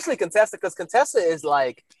think especially Contessa, because Contessa is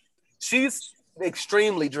like she's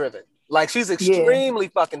extremely driven. Like she's extremely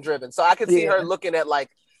fucking driven. So I could see her looking at like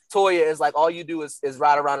Toya is like all you do is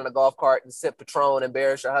ride around in a golf cart and sip Patron,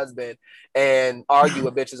 embarrass your husband, and argue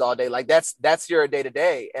with bitches all day. Like that's your day to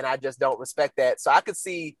day, and I just don't respect that. So I could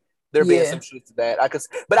see there being some truth to that.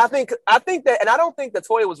 But I think that, and I don't think that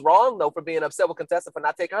Toya was wrong though for being upset with Contessa for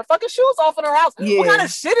not taking her fucking shoes off in her house. Yeah. What kind of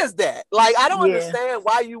shit is that? Like I don't understand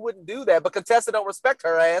why you wouldn't do that. But Contessa don't respect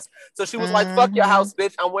her ass, so she was like, "Fuck your house,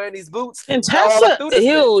 bitch. I'm wearing these boots." And Tessa,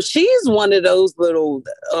 she's one of those little.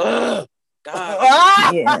 God,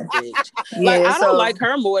 bitch. Like I don't like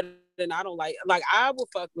her more than I don't like I will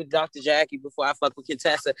fuck with Dr. Jackie before I fuck with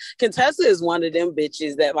Contessa. Contessa is one of them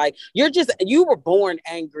bitches that like you were born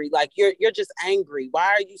angry. Like you're just angry. Why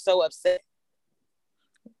are you so upset?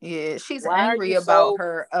 Yeah, she's angry about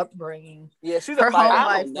her upbringing. Yeah, she's her a fighter. home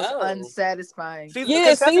life was unsatisfying.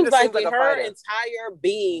 It seems like her entire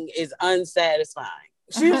being is unsatisfying.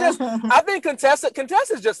 She's just, I think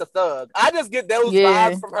Contessa's just a thug. I just get those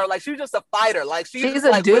vibes from her. Like she's just a fighter. Like she's a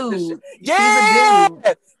like dude. Yeah,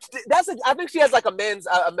 I think she has like a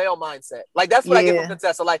male mindset. Like that's what I get from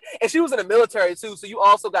Contessa. Like, and she was in the military too. So you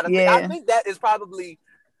also got to think. I think that is probably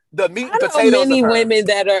the meat and potatoes. Many women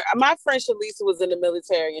that are. My friend Shalisa was in the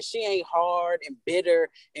military, and she ain't hard and bitter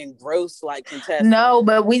and gross like Contessa. No,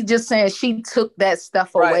 but we just saying she took that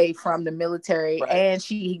stuff away from the military, and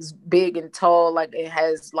she's big and tall, like it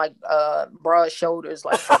has like broad shoulders,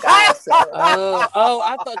 like a guy. So.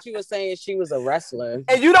 I thought you were saying she was a wrestler.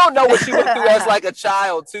 And you don't know what she went through as like a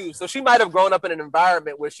child too. So she might have grown up in an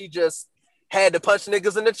environment where she just had to punch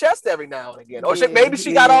niggas in the chest every now and again. Or maybe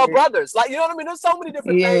she got all brothers. Like, you know what I mean? There's so many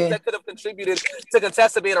different things that could have contributed to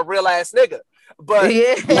Contessa being a real ass nigga. But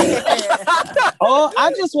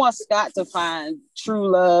I just want Scott to find true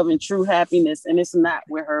love and true happiness, and it's not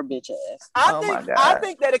with her bitch ass. I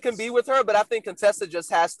think that it can be with her, but I think Contessa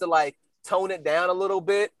just has to like tone it down a little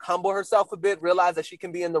bit, humble herself a bit, realize that she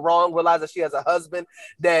can be in the wrong, realize that she has a husband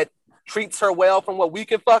that treats her well from what we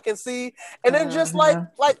can fucking see, and then just like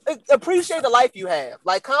appreciate the life you have.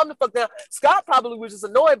 Like, calm the fuck down. Scott probably was just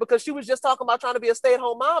annoyed because she was just talking about trying to be a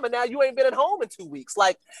stay-at-home mom, and now you ain't been at home in 2 weeks.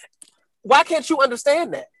 Like, why can't you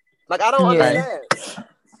understand that? Like, I don't understand.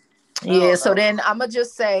 Yeah, so then I'm gonna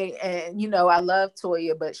just say, and you know, I love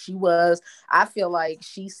Toya, but I feel like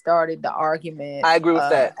she started the argument. I agree with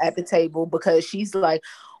that at the table, because she's like,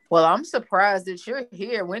 well, I'm surprised that you're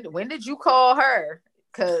here. When did you call her?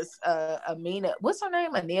 Because Amina, what's her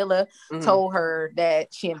name? Anila told her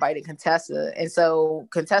that she invited Contessa. And so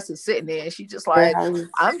Contessa's sitting there and she's just like,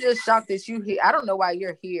 I'm just shocked that you here. I don't know why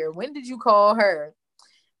you're here. When did you call her?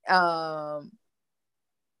 And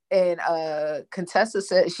Contessa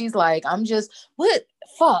said, she's like, what?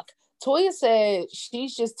 Fuck. Toya said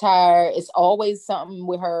she's just tired. It's always something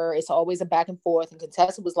with her. It's always a back and forth. And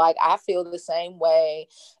Contessa was like, I feel the same way.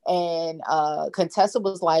 And Contessa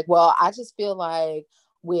was like, well, I just feel like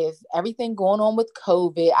with everything going on with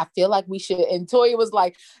COVID, I feel like we should. And Toya was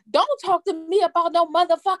like, don't talk to me about no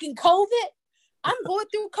motherfucking COVID. I'm going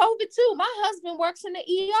through COVID too. My husband works in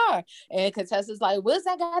the ER. And Contessa's like, what's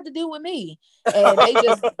that got to do with me? And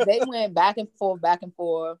they went back and forth.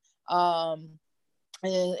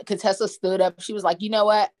 And Contessa stood up. She was like, you know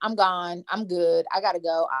what? I'm gone. I'm good. I gotta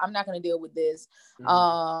go. I'm not gonna deal with this.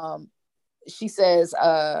 She says,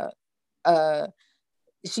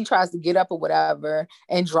 she tries to get up or whatever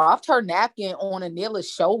and dropped her napkin on Anila's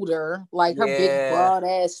shoulder. Like her big broad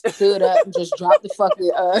ass stood up and just dropped the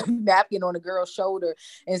fucking napkin on the girl's shoulder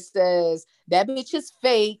and says, that bitch is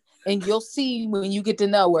fake and you'll see when you get to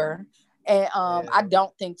know her. And I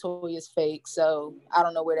don't think Toya is fake. So I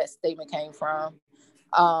don't know where that statement came from.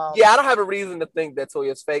 I don't have a reason to think that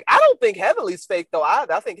Toya's fake. I don't think Heavenly's fake though. I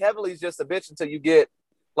think Heavenly's just a bitch until you get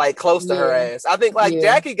like close to her ass. I think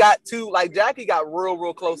Jackie got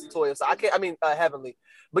real close to Toya. So Heavenly.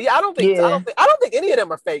 But I don't think any of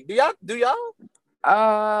them are fake. Do y'all?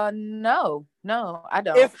 No, I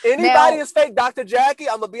don't. If anybody is fake, Dr. Jackie,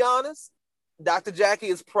 I'm gonna be honest. Dr. Jackie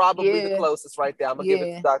is probably the closest right there. I'm gonna give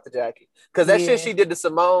it to Dr. Jackie. Because that shit she did to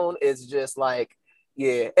Simone is just like,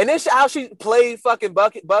 and then how she played fucking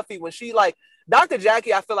Buffy when she like Dr.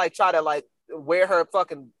 Jackie, I feel like try to like wear her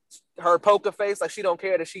poker face, like she don't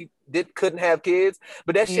care that she couldn't have kids,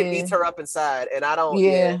 but that shit eats her up inside, and I don't.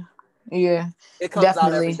 It comes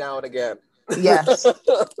out every now and again. Yes.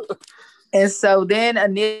 And so then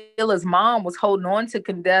Anila's mom was holding on to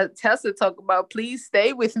Contessa, talking about, please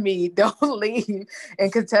stay with me, don't leave.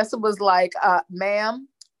 And Contessa was like, ma'am,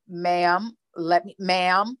 let me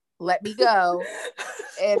go.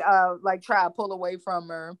 And like try to pull away from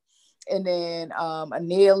her. And then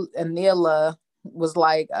Anila was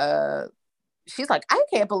like, she's like, I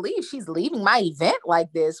can't believe she's leaving my event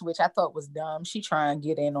like this, which I thought was dumb. She trying to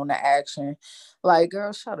get in on the action. Like,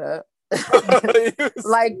 girl, shut up.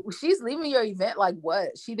 Like, she's leaving your event like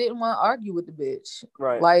what? She didn't want to argue with the bitch.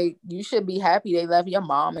 Right. Like, you should be happy they left your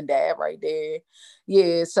mom and dad right there.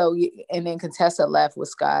 Yeah, so, and then Contessa left with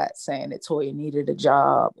Scott saying that Toya needed a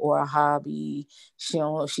job or a hobby.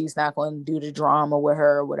 She's not going to do the drama with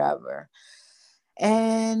her or whatever.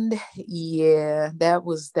 And yeah, that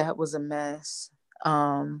was a mess.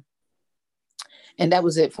 And that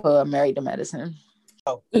was it for Married to Medicine.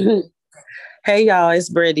 Oh. Hey y'all, it's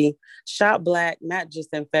Brittany. Shop Black, not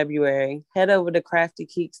just in February. Head over to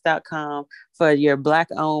craftykeeks.com for your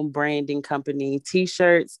Black-owned branding company.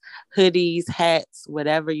 T-shirts, hoodies, hats,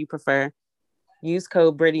 whatever you prefer. Use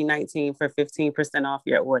code Brittany19 for 15% off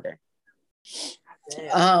your order.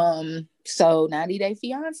 So 90 Day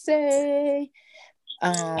Fiance.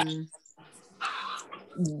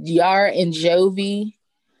 Yara and Jovi,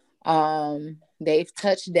 they've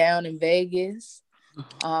touched down in Vegas.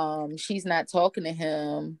 She's not talking to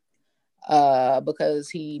him because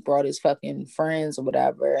he brought his fucking friends or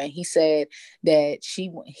whatever, and he said that she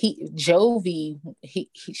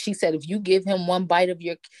said if you give him one bite of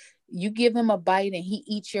you give him a bite and he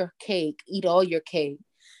eats your cake, eat all your cake,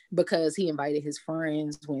 because he invited his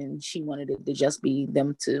friends when she wanted it to just be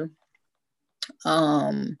them two.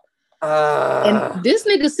 And this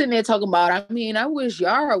nigga sitting there talking about, I wish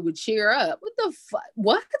Yara would cheer up. What the fuck?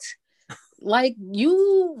 What? Like,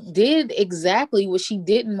 you did exactly what she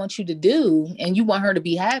didn't want you to do, and you want her to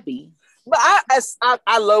be happy. But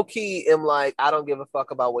I low key am like, I don't give a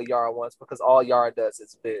fuck about what Yara wants because all Yara does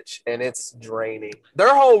is bitch, and it's draining.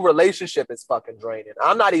 Their whole relationship is fucking draining.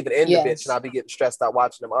 I'm not even into bitch, and I'll be getting stressed out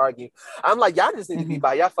watching them argue. I'm like, y'all just need to be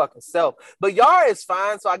by y'all fucking self. But Yara is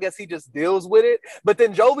fine, so I guess he just deals with it. But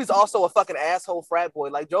then Jovi's also a fucking asshole frat boy.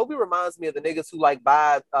 Like Jovi reminds me of the niggas who like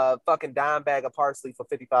buy a fucking dime bag of parsley for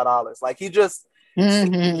 $55. Like he just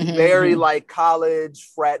very like college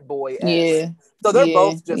frat boy. Yeah. So they're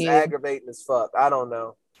both just aggravating as fuck. I don't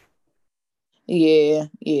know. Yeah,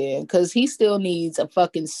 because he still needs a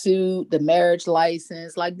fucking suit, the marriage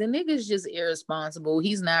license. Like the nigga's just irresponsible.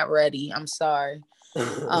 He's not ready. I'm sorry.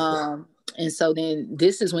 And so then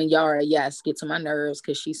this is when Yara, gets on my nerves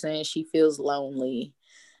because she's saying she feels lonely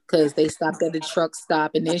because they stopped at the truck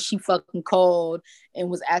stop, and then she fucking called and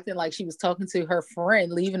was acting like she was talking to her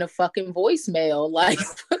friend, leaving a fucking voicemail. Like,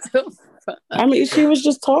 what the fuck? I mean, she was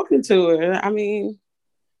just talking to her. I mean,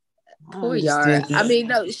 poor Yara. I mean,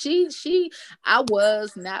 no, I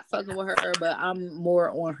was not fucking with her, but I'm more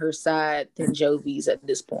on her side than Jovi's at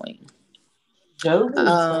this point.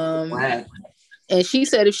 Jovi? And she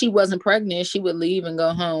said if she wasn't pregnant, she would leave and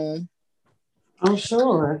go home. I'm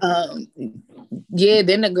sure.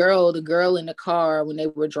 Then the girl in the car when they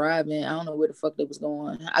were driving, I don't know where the fuck they was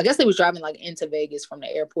going. I guess they was driving like into Vegas from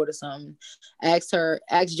the airport or something. Asked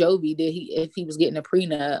Jovi if he was getting a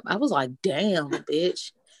prenup. I was like, damn,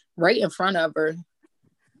 bitch. Right in front of her.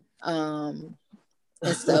 And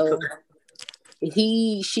so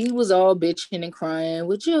she was all bitching and crying.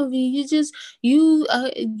 Well, Jovi, you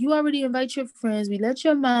already invite your friends. We let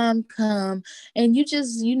your mom come, and you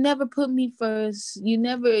never put me first. You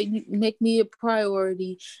never make me a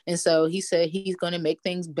priority. And so he said he's going to make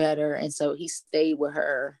things better. And so he stayed with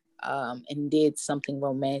her and did something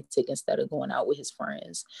romantic instead of going out with his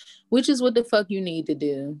friends, which is what the fuck you need to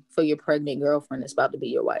do for your pregnant girlfriend that's about to be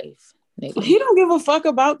your wife. Nigga. He don't give a fuck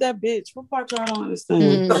about that bitch. What part y'all don't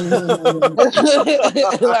understand?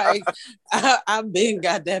 Like, I've been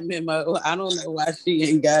got that memo. I don't know why she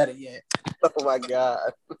ain't got it yet. Oh my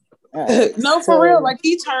God. No, for real. Like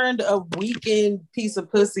he turned a weekend piece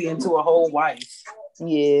of pussy into a whole wife.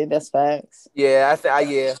 Yeah, that's facts. Yeah,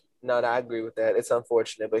 No, I agree with that. It's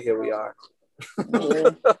unfortunate, but here we are.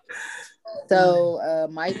 Yeah. So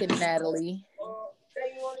Mike and Natalie.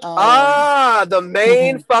 The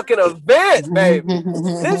main fucking event, baby.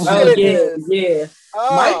 This shit is.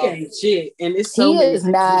 Mike ain't shit, and it's so. He is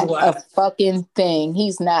not a fucking thing.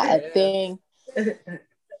 He's not a thing.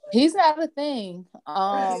 He's not a thing.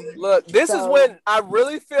 Look, this is when I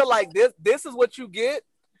really feel like this is what you get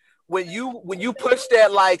when you push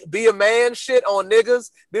that like be a man shit on niggas.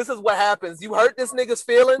 This is what happens. You hurt this nigga's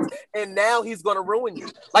feelings, and now he's gonna ruin you.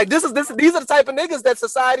 Like these are the type of niggas that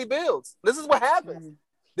society builds. This is what happens.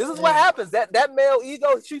 This is what happens. That male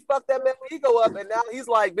ego, she fucked that male ego up, and now he's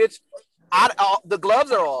like, bitch, the gloves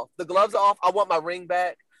are off. The gloves are off. I want my ring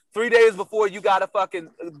back. 3 days before you gotta fucking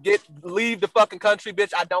leave the fucking country,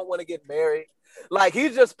 bitch. I don't want to get married. Like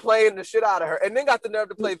he's just playing the shit out of her, and then got the nerve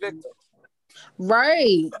to play victim.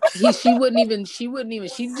 Right. She wouldn't even. She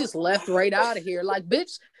just left right out of here. Like,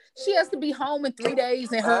 bitch, she has to be home in 3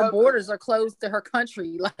 days, and her borders are closed to her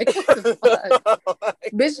country. Like, what the fuck?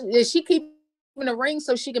 Bitch, she keep a ring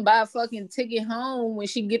so she can buy a fucking ticket home when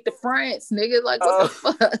she get to France, nigga. Like, what the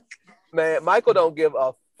fuck? Man, Michael don't give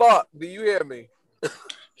a fuck. Do you hear me?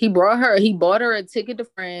 He bought her a ticket to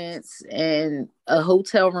France and a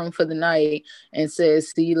hotel room for the night and said,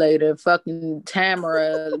 see you later. Fucking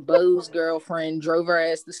Tamara, Bo's girlfriend, drove her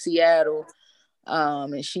ass to Seattle.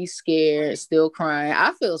 And she's scared, still crying.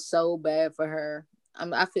 I feel so bad for her.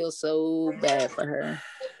 I feel so bad for her.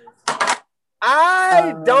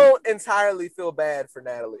 I don't entirely feel bad for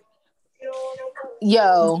Natalie.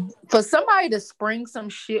 Yo, for somebody to spring some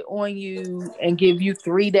shit on you and give you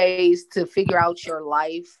 3 days to figure out your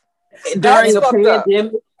life during a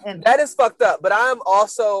pandemic, that is fucked up. But I'm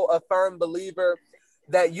also a firm believer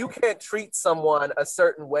that you can't treat someone a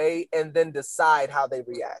certain way and then decide how they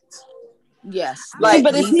react. Yes. Like,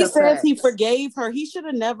 but if he says he forgave her, he should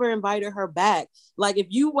have never invited her back. Like, if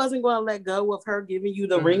you wasn't going to let go of her giving you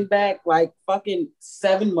the ring back, like fucking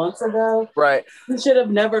 7 months ago, right? He should have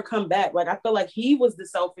never come back. Like, I feel like he was the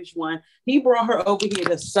selfish one. He brought her over here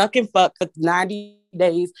to suck and fuck for 90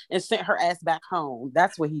 days and sent her ass back home.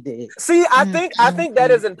 That's what he did. See, I think that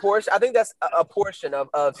is in portion. I think that's a portion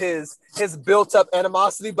of his built up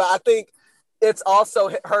animosity, but I think it's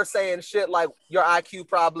also her saying shit like your IQ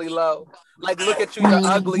probably low. Like, look at you, you're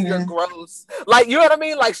ugly, you're gross. Like, you know what I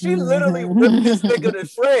mean? Like, she literally ripped this nigga to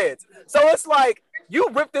shreds. So it's like, you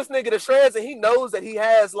rip this nigga to shreds and he knows that he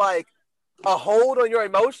has like a hold on your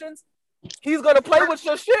emotions. He's gonna play with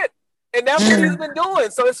your shit. And that's what he's been doing.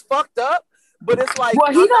 So it's fucked up. But it's like,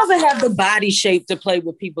 well, he doesn't have the body shape to play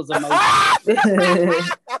with people's emotions.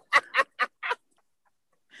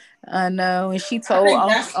 I know, and she told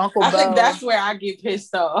Uncle Bo. I think that's where I get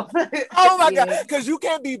pissed off. Oh my God, because you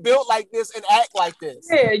can't be built like this and act like this.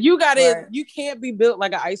 Yeah, you gotta. Right. You can't be built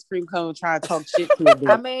like an ice cream cone trying to talk shit to a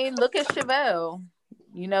bitch. I mean, look at Chevelle.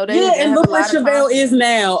 You know, and look what Chevelle is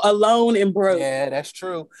now, alone and broke. Yeah, that's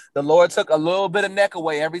true. The Lord took a little bit of neck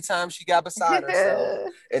away every time she got beside herself.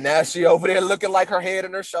 And now she over there looking like her head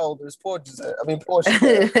and her shoulders. Poor Chevelle.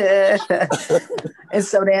 And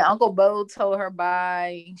so then Uncle Bo told her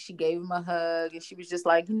bye. She gave him a hug. And she was just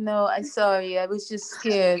like, I'm sorry. I was just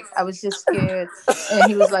scared. And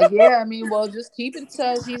he was like, yeah, I mean, well, just keep in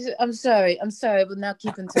touch. He said, I'm sorry, but now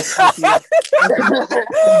keep in touch with you.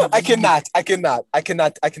 I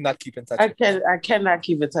cannot keep in touch. I cannot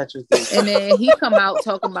keep in touch with you. And then he come out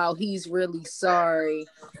talking about he's really sorry.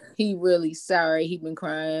 He been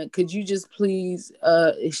crying. Could you just please?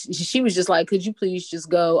 She was just like, could you please just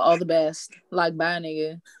go? All the best. Like, bye,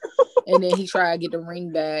 nigga. And then he tried to get the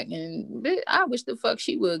ring back, and I wish the fuck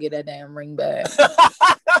she would get that damn ring back.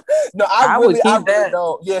 No, I really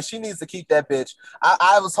don't. Yeah, she needs to keep that bitch.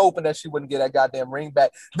 I was hoping that she wouldn't get that goddamn ring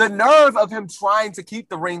back. The nerve of him trying to keep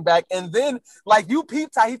the ring back, and then like you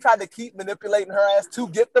peeped how he tried to keep manipulating her ass to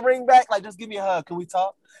get the ring back. Like, just give me a hug. Can we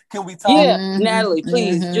talk? Yeah, Natalie,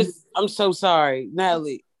 please. Just, I'm so sorry,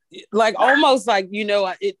 Natalie. Like, almost like,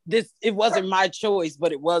 it wasn't my choice,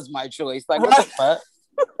 but it was my choice. Like, what the fuck?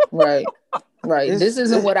 Right. This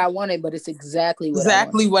isn't what I wanted, but it's exactly what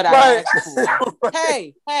I asked for.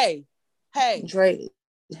 Hey. Drake,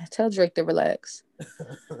 tell Drake to relax.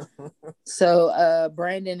 So,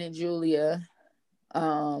 Brandon and Julia,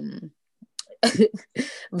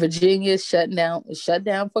 Virginia shut down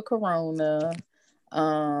for Corona.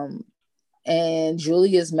 And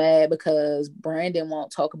Julia's mad because Brandon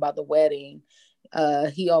won't talk about the wedding.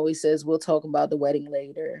 He always says, we'll talk about the wedding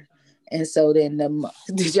later. And so then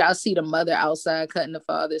did y'all see the mother outside cutting the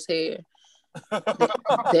father's hair?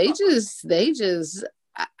 They just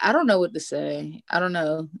I don't know what to say. I don't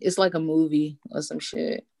know. It's like a movie or some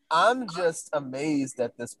shit. I'm just amazed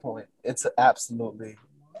at this point. It's absolutely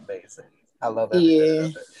amazing. I love it. Yeah.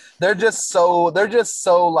 They're just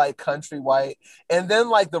so like country white. And then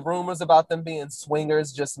like the rumors about them being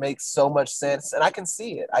swingers just makes so much sense. And I can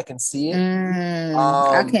see it. I can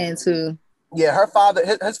too. Yeah,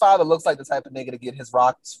 his father looks like the type of nigga to get his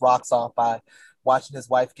rocks off by watching his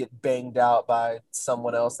wife get banged out by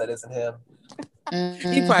someone else that isn't him.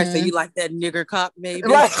 Mm-hmm. He probably say, you like that nigger cop, maybe.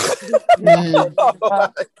 Right.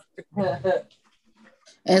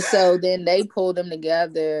 And so then they pulled them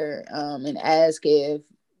together and asked if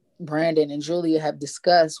Brandon and Julia have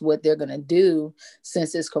discussed what they're going to do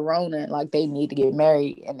since it's Corona. Like, they need to get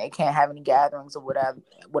married and they can't have any gatherings or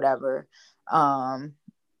whatever.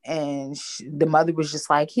 And the mother was just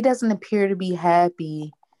like, he doesn't appear to be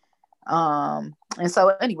happy. And so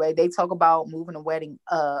anyway, they talk about moving the wedding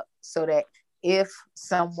up so that if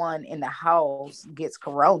someone in the house gets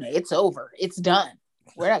Corona, it's over. It's done.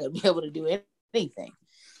 We're not going to be able to do anything.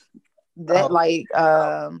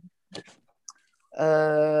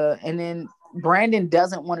 And then Brandon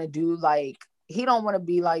doesn't want to do he don't want to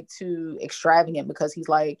be too extravagant because he's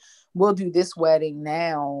like, we'll do this wedding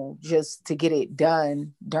now just to get it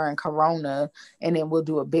done during Corona, and then we'll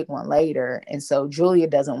do a big one later. And so Julia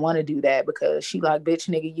doesn't want to do that because she like, bitch,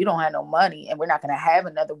 nigga, you don't have no money and we're not going to have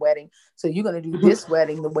another wedding. So you're going to do this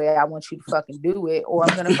wedding the way I want you to fucking do it, or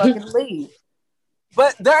I'm going to fucking leave.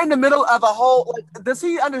 But they're in the middle of a whole, does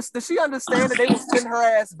she understand that they will send her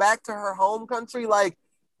ass back to her home country? Like,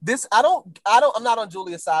 this, I'm not on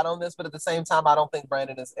Julia's side on this, but at the same time, I don't think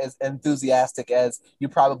Brandon is as enthusiastic as you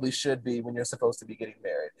probably should be when you're supposed to be getting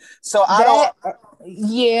married. So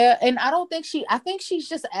yeah, and I think she's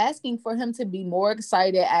just asking for him to be more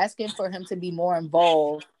excited, asking for him to be more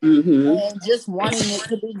involved, and just wanting it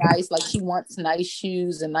to be nice. Like, she wants nice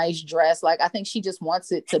shoes, a nice dress. Like, I think she just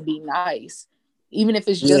wants it to be nice, even if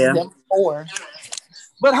it's just them four.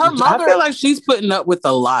 But her mother, I feel like she's putting up with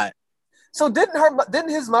a lot. So didn't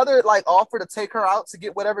his mother offer to take her out to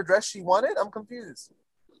get whatever dress she wanted? I'm confused.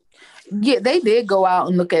 Yeah, they did go out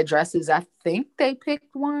and look at dresses. I think they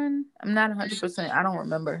picked one. I'm not 100%. I don't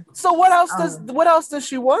remember. So what else does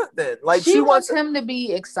she want then? Like, she wants him to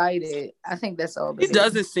be excited. I think that's all. He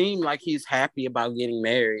doesn't seem like he's happy about getting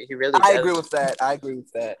married. He really. I agree with that.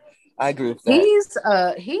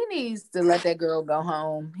 He needs to let that girl go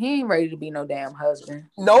home. He ain't ready to be no damn husband.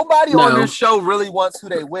 Nobody on this show really wants who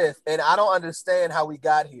they with, and I don't understand how we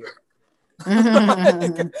got here.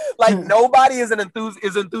 Like nobody is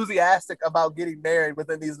enthusiastic about getting married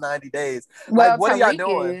within these 90 days. Well, Like, what Tariq are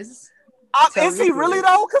y'all doing? is. Is he really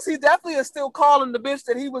though? Because he definitely is still calling the bitch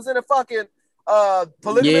that he was in a fucking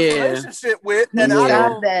polygamous relationship with. And I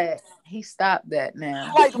don't. That. He stopped that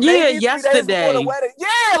now. Like maybe 3 days yesterday. before the wedding.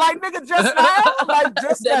 Yeah, like nigga just now. Like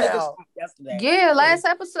just now. Yesterday. Yeah, last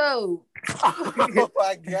episode. Oh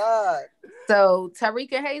my God. So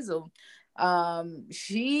Tariq and Hazel.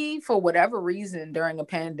 She, for whatever reason, during a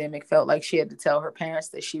pandemic, felt like she had to tell her parents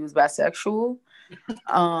that she was bisexual.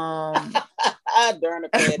 During the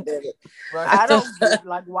pandemic. I don't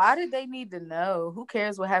like, why did they need to know? Who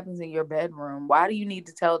cares what happens in your bedroom? Why do you need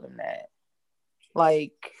to tell them that?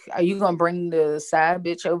 Like, are you gonna bring the side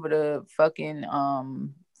bitch over to fucking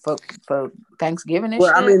for Thanksgiving and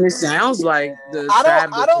shit? I mean, it sounds like the side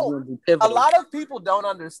bitch is gonna be pivotal. A lot of people don't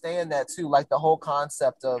understand that too, like the whole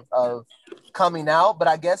concept of coming out, but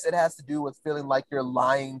I guess it has to do with feeling like you're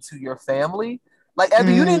lying to your family. Like,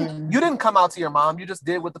 Evie, you didn't come out to your mom. You just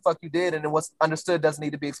did what the fuck you did, and what's understood doesn't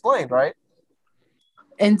need to be explained, right?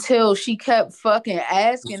 Until she kept fucking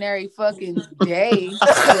asking every fucking day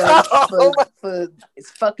for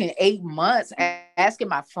fucking 8 months, asking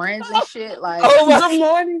my friends and shit. Like, good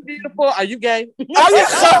morning, beautiful. Are you gay?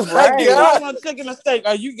 I want cooking a steak.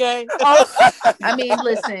 Are you gay? I mean,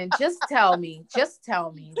 listen, just tell me.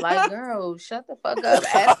 Like, girl, shut the fuck up.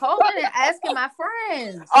 Calling and asking my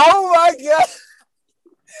friends. Oh my God.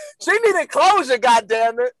 She needed closure,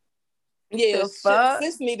 goddammit. Yeah,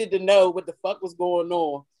 sis needed to know what the fuck was going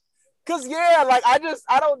on. Cause like I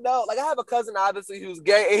don't know. Like I have a cousin obviously who's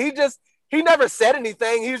gay, and he never said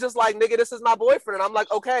anything. He was just like, nigga, this is my boyfriend. And I'm like,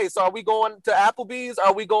 okay, so are we going to Applebee's?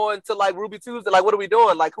 Are we going to like Ruby Tuesday? Like, what are we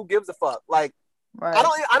doing? Like, who gives a fuck? Like, right. I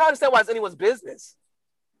don't understand why it's anyone's business.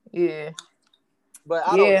 Yeah. But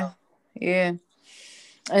I don't know. Yeah.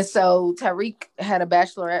 And so Tariq had a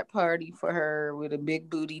bachelorette party for her with a big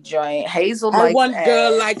booty joint. Hazel likes one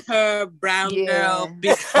girl like her, brown girl,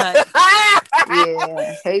 big cut.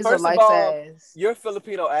 Yeah, Hazel First likes of all, ass. Your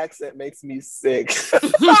Filipino accent makes me sick.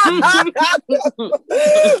 Brown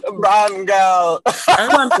girl. I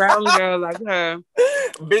want brown girl like her.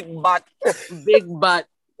 Big butt.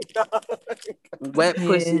 Wet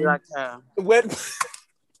pussy like her. Wet.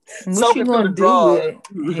 What you gonna do with it,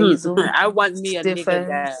 Hazel? I want me a nigga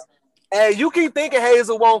down. Hey, you keep thinking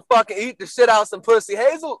Hazel won't fucking eat the shit out some pussy.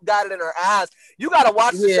 Hazel got it in her eyes. You gotta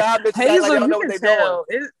watch the child bitches. Hazel, like they don't know what they doing.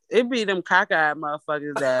 It be them cockeyed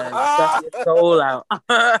motherfuckers that suck your soul out.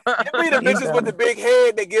 It be the bitches with the big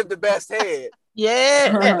head that give the best head.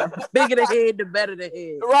 Yeah, bigger the head, the better the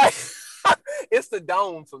head. Right. It's the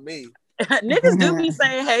dome for me. Niggas do be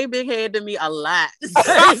saying, "Hey, big head" to me a lot. You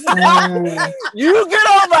get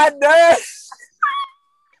on my nerves.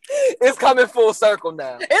 It's coming full circle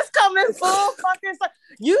now. It's coming full fucking circle.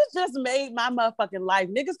 You just made my motherfucking life.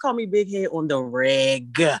 Niggas call me big head on the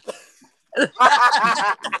reg.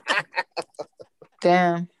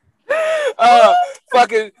 Damn.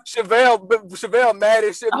 Fucking Chevelle mad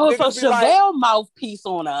as shit. Oh, so Chevelle mouthpiece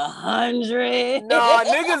on 100. Nah,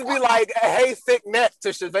 niggas be like, hey, thick neck to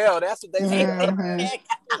Chevelle. That's what they say.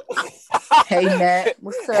 Hey, Nat.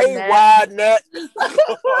 What's up, hey, Nat? wide neck.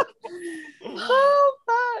 Oh,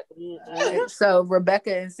 fuck. So,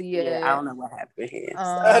 Rebecca and Zia. Yeah, I don't know what happened here.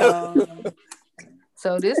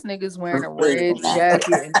 So this nigga's wearing a red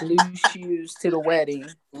jacket and blue shoes to the wedding.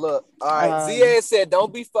 Look, all right. Zia said,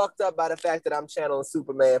 "Don't be fucked up by the fact that I'm channeling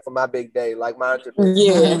Superman for my big day." Like mine.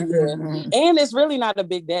 Yeah. And it's really not a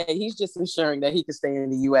big day. He's just ensuring that he can stay in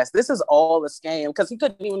the U.S. This is all a scam because he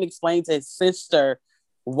couldn't even explain to his sister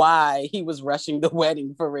why he was rushing the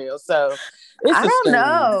wedding for real. So I don't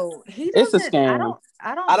know. It's a scam.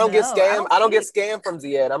 I don't get scammed. I don't get scammed from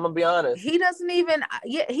Ziad. I'm gonna be honest. He doesn't even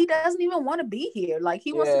want to be here. Like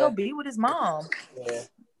he wants to go be with his mom. Yeah.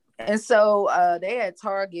 And so they at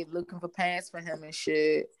Target looking for pants for him and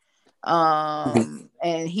shit.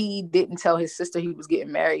 And he didn't tell his sister he was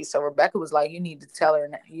getting married. So Rebecca was like, "You need to tell her.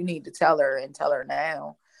 You need to tell her and tell her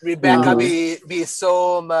now." Rebecca be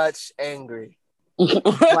so much angry.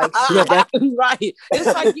 Like right.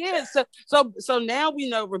 It's like so now we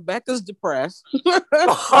know Rebecca's depressed.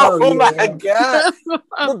 Oh my God.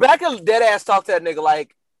 Rebecca dead ass talked to that nigga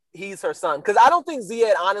like he's her son. Because I don't think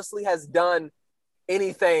Ziad honestly has done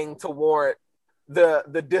anything to warrant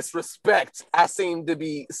the disrespect I seem to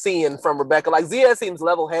be seeing from Rebecca. Like Ziad seems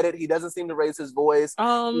level-headed. He doesn't seem to raise his voice.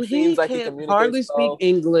 He seems like he can hardly speak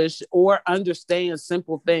English or understand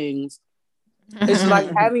simple things. It's like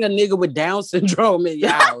having a nigga with Down syndrome in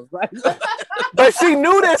your house. But she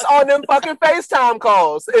knew this on them fucking FaceTime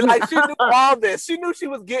calls. And like she knew all this. She knew she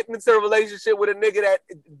was getting into a relationship with a nigga that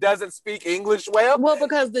doesn't speak English well. Well,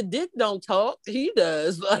 because the dick don't talk, he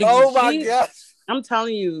does. Like, oh my gosh. I'm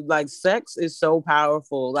telling you, like, sex is so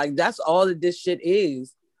powerful. Like, that's all that this shit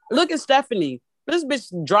is. Look at Stephanie. This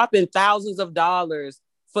bitch dropping thousands of dollars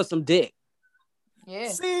for some dick. Yeah.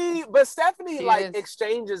 See, but Stephanie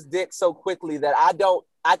exchanges dick so quickly that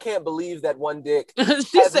I can't believe that one dick.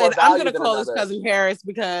 She said, I'm gonna call this cousin Harris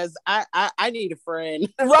because I need a friend.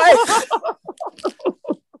 Right.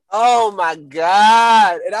 Oh my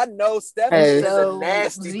God. And I know Stephanie is a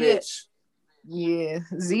nasty bitch. Yeah.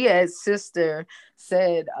 Ziad's sister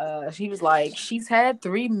said she was like, she's had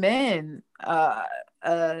 3 men.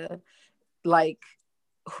 Like,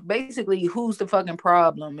 basically, who's the fucking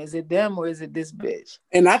problem? Is it them or is it this bitch?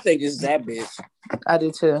 And I think it's that bitch. I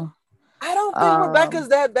do too. I don't think Rebecca's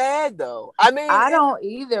that bad though. I mean, I don't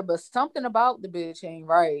either, but something about the bitch ain't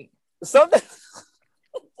right. Something.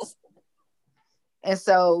 And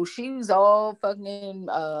so she was all fucking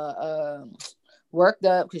worked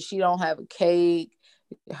up because she don't have a cake.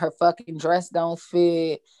 Her fucking dress don't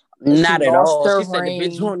fit. Not at all. She said the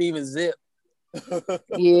bitch won't even zip.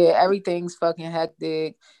 Yeah, everything's fucking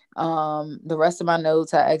hectic. The rest of my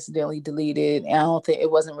notes I accidentally deleted, and I don't think it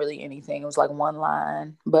wasn't really anything. It was like one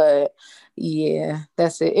line, but yeah,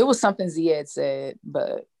 that's it. It was something Ziad said,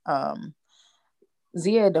 but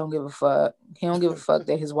Ziad don't give a fuck. He don't give a fuck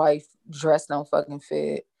that his wife dress don't fucking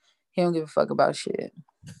fit. He don't give a fuck about shit.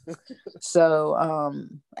 So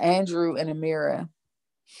Andrew and Amira.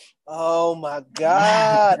 Oh my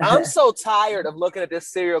God. I'm so tired of looking at this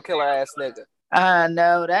serial killer ass nigga. I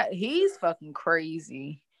know that he's fucking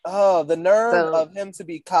crazy. Oh, the nerve of him to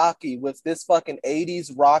be cocky with this fucking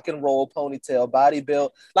 80s rock and roll ponytail, body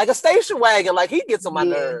built like a station wagon. Like, he gets on my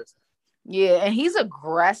nerves. Yeah, and he's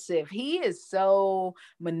aggressive. He is so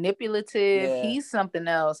manipulative. Yeah. He's something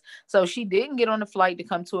else. So she didn't get on the flight to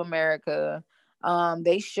come to America.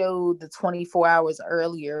 They showed the 24 hours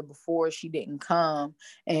earlier before she didn't come,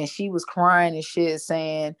 and she was crying and shit,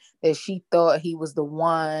 saying that she thought he was the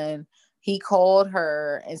one. He called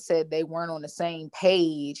her and said they weren't on the same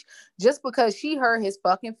page just because she hurt his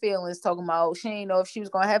fucking feelings, talking about she didn't know if she was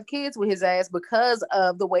going to have kids with his ass because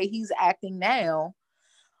of the way he's acting now.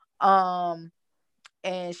 And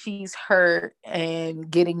she's hurt and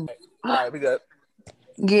getting. All right, we good.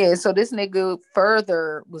 Yeah, so this nigga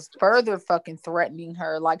was further fucking threatening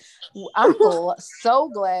her. Like, I'm so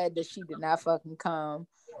glad that she did not fucking come.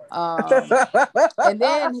 And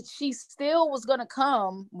then she still was gonna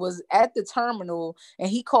come, was at the terminal, and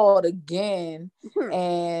he called again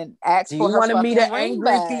and asked for her fucking ring back. Do you want to meet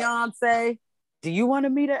an angry fiance? Do you want to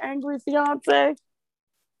meet an angry fiance?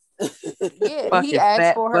 Yeah, he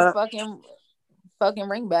asked for her fucking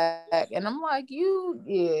ring back, and I'm like,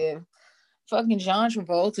 fucking John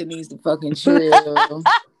Travolta needs to fucking chill.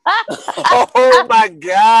 Oh my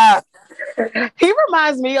God. He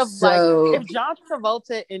reminds me of like if John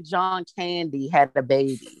Travolta and John Candy had a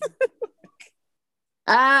baby.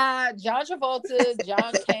 John Travolta,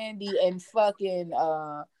 John Candy, and fucking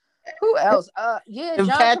who else? John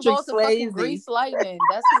Patrick Travolta, Swayze. fucking Grease Lightning.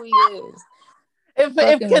 That's who he is. If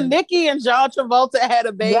Kaniki and John Travolta had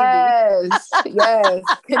a baby. Yes.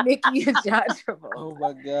 Kaniki and John Travolta. Oh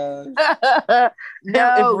my God.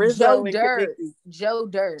 No, Joe Dirt. Joe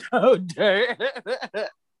Dirt. Oh, Dirt.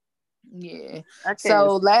 Yeah.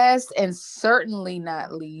 So last and certainly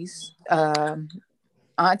not least,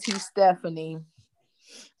 Auntie Stephanie.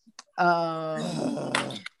 I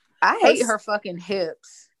hate her fucking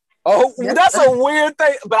hips. Oh, that's a weird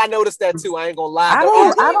thing, but I noticed that too. I ain't gonna lie.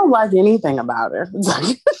 I don't like anything about her.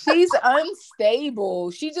 She's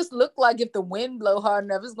unstable. She just looked like if the wind blow hard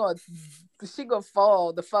enough, she gonna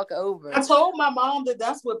fall the fuck over. I told my mom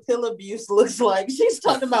that's what pill abuse looks like. She's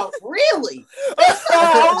talking about really.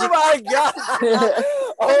 Oh my God.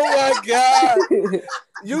 Oh my God.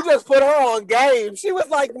 You just put her on game. She was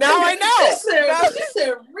like, now I know. She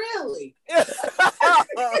said really.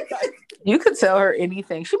 You could tell her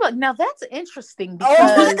anything. She'd be like, now that's interesting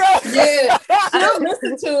because yeah, she'll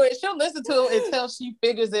listen to it. She'll listen to it until she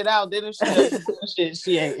figures it out. Then if she doesn't do shit,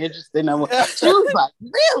 she ain't interested no more. She was like,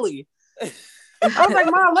 really? I was like,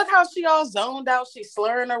 Mom, look how she all zoned out. She's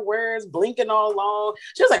slurring her words, blinking all along.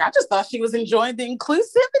 She was like, I just thought she was enjoying the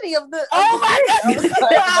inclusivity of the. Oh my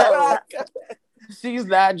God. She's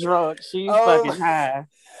not drunk. She's fucking high.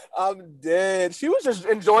 I'm dead. She was just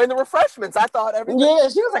enjoying the refreshments. I thought everything. Yeah,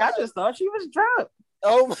 she was like, I just thought she was drunk.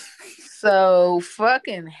 Oh my. So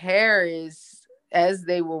fucking Harris, as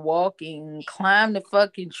they were walking, climbed the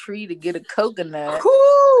fucking tree to get a coconut.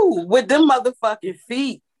 Cool with them motherfucking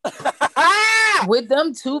feet. With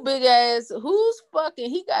them two big ass, who's fucking?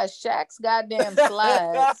 He got Shaq's goddamn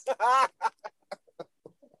slides.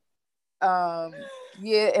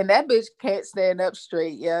 Yeah, and that bitch can't stand up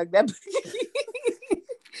straight. Yeah, that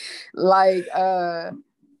like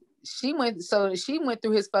she went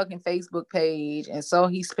through his fucking Facebook page, and so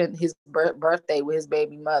he spent his birthday with his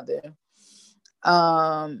baby mother.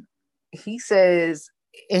 He says,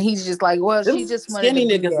 and he's just like, well, Them she just wanted skinny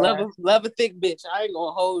to be niggas there. love a thick bitch. I ain't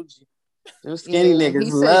gonna hold you. Them skinny niggas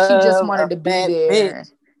he said she just love wanted to a be fat there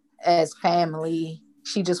bitch. as family.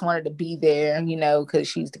 She just wanted to be there, you know, because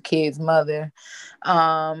she's the kid's mother.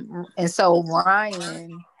 And so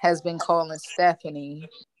Ryan has been calling Stephanie.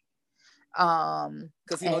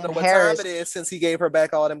 Because he don't know and what Harris, time it is since he gave her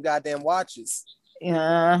back all them goddamn watches.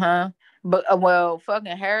 But well,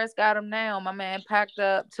 fucking Harris got him now. My man packed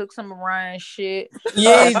up, took some of Ryan's shit.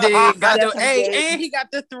 Yeah, he did. Stephanie He got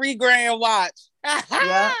the $3,000 watch.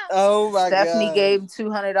 Yeah. Oh my Stephanie God. gave him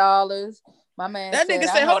 $200. My man That said,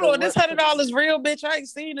 nigga said, hold on, this $100 real, bitch. I ain't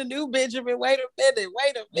seen the new Benjamin. Wait a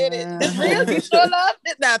minute. This real? You sure love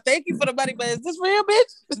it? Now, thank you for the money, but is this real,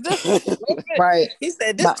 bitch? Is this right? He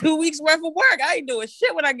said, this 2 weeks worth of work. I ain't doing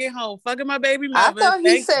shit when I get home. Fucking my baby I mother. thought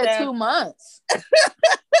he said 2 months.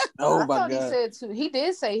 Oh my God. He said 2.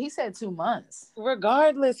 He said 2 months.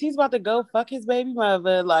 Regardless, he's about to go fuck his baby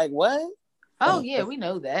mother. Like, what? Oh, yeah, we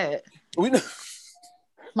know that. We know.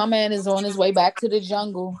 My man is on his way back to the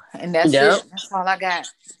jungle, and that's it. That's all I got.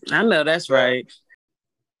 I know that's right.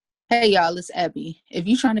 Hey, y'all, it's Abby. If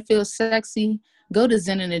you're trying to feel sexy, go to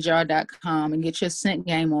zeninthejar.com and get your scent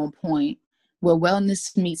game on point, where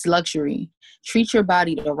wellness meets luxury. Treat your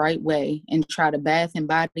body the right way and try the Bath and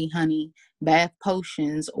Body Honey, bath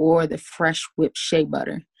potions, or the fresh whipped shea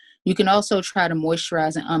butter. You can also try the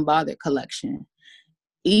Moisturize and Unbothered collection.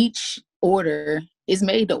 Each order is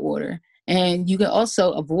made to order. And you can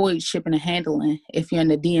also avoid shipping and handling if you're in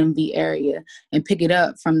the DMV area and pick it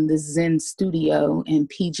up from the Zen studio in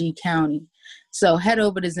PG County. So head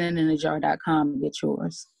over to zeninthejar.com and get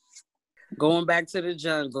yours. Going back to the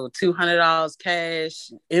jungle, $200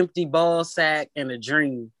 cash, empty ball sack, and a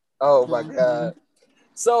dream. Oh my God.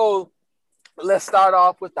 So let's start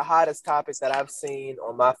off with the hottest topic that I've seen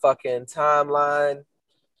on my fucking timeline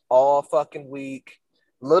all fucking week.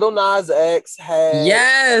 Lil Nas X had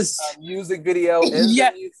a music video.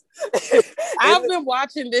 I've been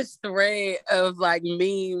watching this thread of like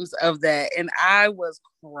memes of that, and I was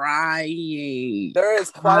crying. There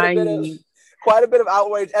is quite a bit of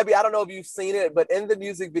outrage. Abby, I don't know if you've seen it, but in the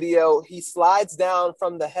music video, he slides down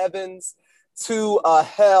from the heavens to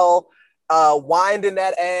hell, winding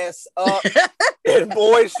that ass up in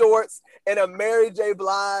boy shorts and a Mary J.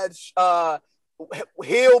 Blige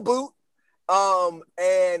heel boot.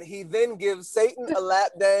 And he then gives Satan a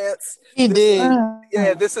lap dance. He did.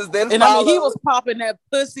 Yeah, this is then. And I mean, he was popping that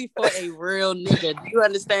pussy for a real nigga. Do you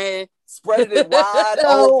understand? Spread it wide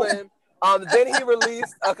open. Then he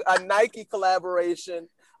released a Nike collaboration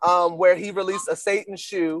where he released a Satan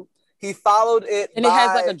shoe. He followed it, and it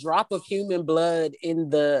has like a drop of human blood in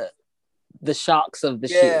the shocks of the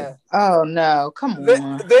shoe. Oh no! Come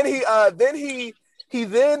on. He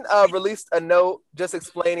then released a note just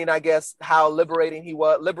explaining, I guess, how liberated he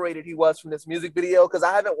was from this music video. Because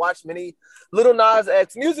I haven't watched many Lil Nas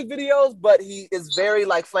X music videos, but he is very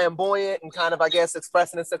like flamboyant and kind of, I guess,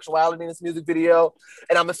 expressing his sexuality in this music video.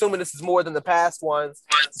 And I'm assuming this is more than the past ones.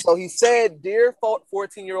 So he said, "Dear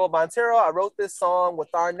 14-year-old Montero, I wrote this song with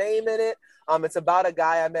our name in it. It's about a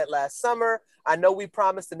guy I met last summer. I know we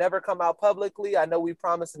promised to never come out publicly. I know we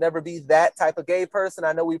promised to never be that type of gay person.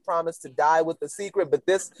 I know we promised to die with the secret, but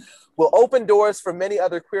this will open doors for many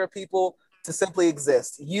other queer people to simply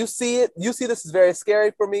exist. You see it. You see this is very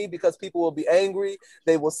scary for me because people will be angry.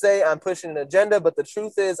 They will say I'm pushing an agenda, but the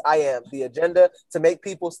truth is I am the agenda to make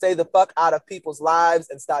people stay the fuck out of people's lives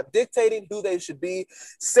and stop dictating who they should be.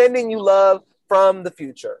 Sending you love from the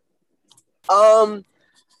future."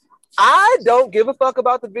 I don't give a fuck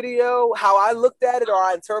about the video. How I looked at it or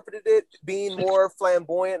I interpreted it being more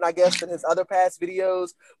flamboyant, I guess, than his other past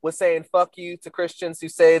videos was saying fuck you to Christians who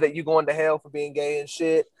say that you going to hell for being gay and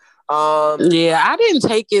shit. Yeah, I didn't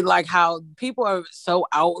take it like how people are so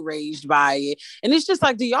outraged by it. And it's just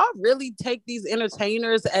like, do y'all really take these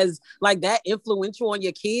entertainers as like that influential on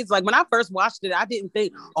your kids? Like when I first watched it, I didn't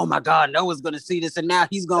think, oh my God, Noah's going to see this and now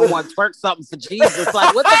he's going to want to twerk something for Jesus.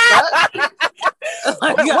 Like what the fuck?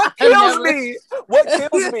 Like, what kills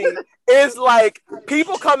me is like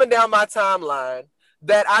people coming down my timeline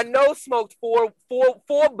that I know smoked four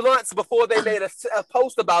blunts before they made a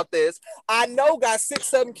post about this. I know got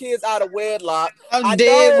 6-7 kids out of wedlock. I'm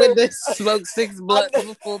dead with the smoke 6 blunts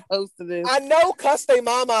before posting this. I know cussed their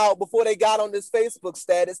mama out before they got on this Facebook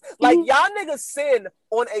status. Like, y'all niggas sin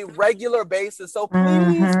on a regular basis. So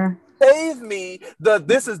please save me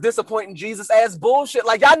this is disappointing Jesus ass bullshit.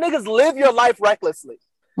 Like, y'all niggas live your life recklessly.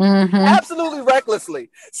 Absolutely recklessly.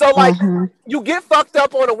 So like you get fucked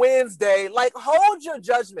up on a Wednesday, like hold your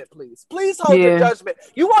judgment, please. Please hold your judgment.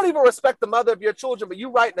 You won't even respect the mother of your children, but you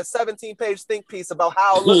writing a 17-page think piece about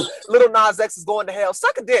how little Nas X is going to hell.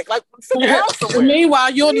 Suck a dick. Like sit down somewhere.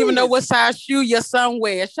 Meanwhile, you don't even know what size shoe your son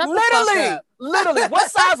wears. Shut the fuck up. Literally, what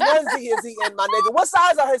size onesie is he in, my nigga? What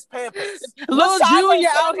size are his Pampers? Little Junior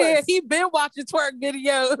out here, he been watching twerk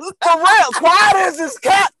videos. For real, quiet as his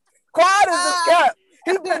cat. Quiet as his cat.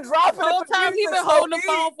 He's been dropping the whole time. He's been holding the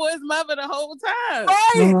phone for his mother the whole time.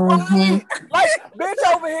 Right. Like,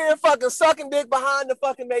 bitch over here fucking sucking dick behind the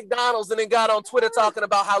fucking McDonald's and then got on Twitter talking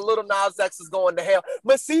about how little Nas X is going to hell.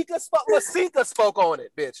 Masika spoke on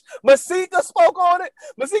it, bitch. Masika spoke on it.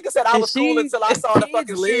 Masika said, I was cool until I saw the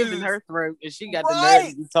fucking shoes in her throat and she got the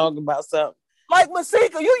nerve to talk about something. Like,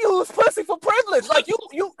 Masika, you use pussy for privilege. Like,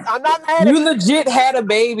 you I'm not mad at you. You legit had a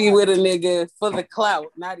baby with a nigga for the clout,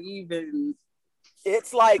 not even...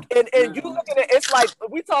 It's like, and you looking at it's like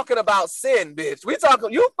we talking about sin, bitch. We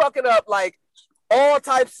talking you fucking up like all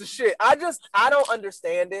types of shit. I don't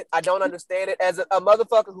understand it. I don't understand it. As a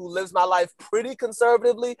motherfucker who lives my life pretty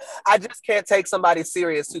conservatively, I just can't take somebody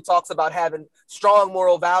serious who talks about having strong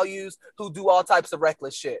moral values, who do all types of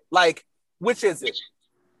reckless shit. Like, which is it?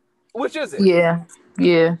 Which is it? Yeah.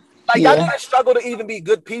 Like, y'all niggas struggle to even be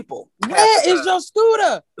good people. Where is your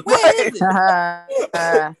scooter? Where is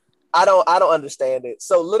it? I don't understand it.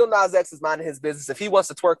 So little Nas X is minding his business. If he wants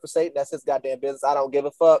to twerk for Satan, that's his goddamn business. I don't give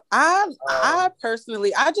a fuck. I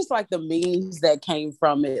personally, I just like the memes that came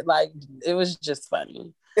from it. Like, it was just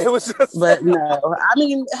funny. It was just but no, I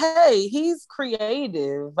mean, hey, he's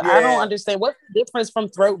creative. Yeah. I don't understand what's the difference from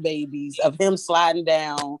Throat Babies of him sliding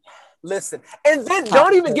down. Listen, and then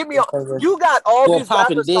don't even get me on. You got all these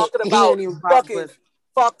rappers talking about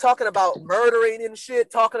talking about murdering and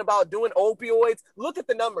shit, talking about doing opioids. Look at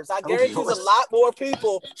the numbers. I guarantee there's a lot more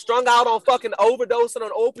people strung out on fucking overdosing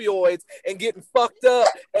on opioids and getting fucked up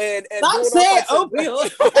and stop saying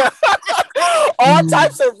opioids. All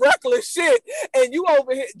types of reckless shit. And you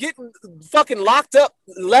over here getting fucking locked up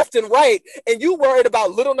left and right, and you worried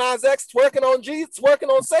about little Nas X twerking on Jesus, twerking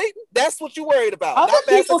on Satan? That's what you worried about. Other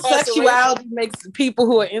people's sexuality makes people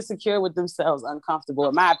who are insecure with themselves uncomfortable,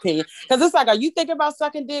 in my opinion. Because it's like, are you thinking about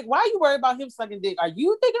sucking dick? Why are you worried about him sucking dick? Are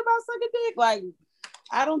you thinking about sucking dick? Like,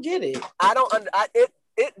 I don't get it.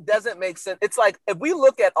 It doesn't make sense. It's like, if we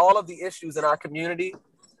look at all of the issues in our community,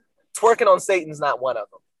 twerking on Satan's not one of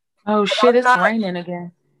them. Oh shit, it's raining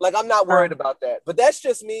again. Like, I'm not worried about that. But that's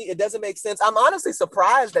just me. It doesn't make sense. I'm honestly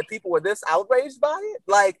surprised that people were this outraged by it.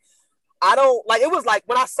 Like, I don't, like, it was like,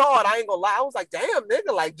 when I saw it, I ain't gonna lie, I was like, damn,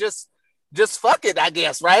 nigga, like, just fuck it, I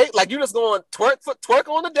guess, right? Like, you just going twerk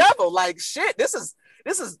on the devil. Like, shit, this is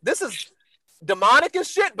demonic as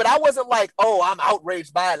shit, but I wasn't like, oh, I'm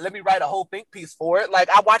outraged by it. Let me write a whole think piece for it. Like,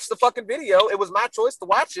 I watched the fucking video. It was my choice to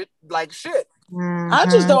watch it. Like, shit. I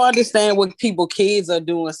just don't understand what kids are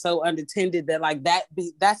doing so unattended that like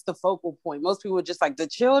that's the focal point. Most people are just like the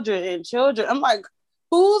children. I'm like,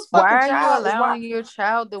 whose fucking why are child you allowing your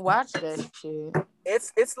child to watch that shit?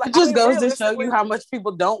 It's like, it just goes to show you how much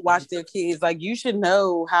people don't watch their kids. Like, you should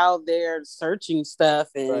know how they're searching stuff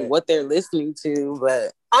and what they're listening to.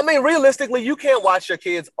 But I mean, realistically, you can't watch your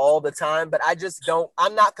kids all the time, but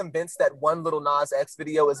I'm not convinced that one little Nas X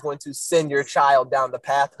video is going to send your child down the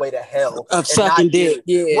pathway to hell of sucking dick.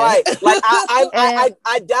 Yeah. Right. Like,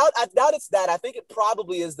 I doubt it's that. I think it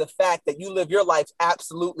probably is the fact that you live your life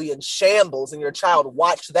absolutely in shambles and your child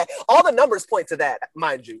watched that. All the numbers point to that,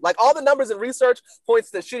 mind you. Like, all the numbers in research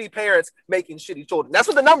points to shitty parents making shitty children. That's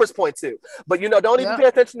what the numbers point to. But, don't even pay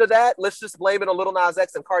attention to that. Let's just blame it on Lil Nas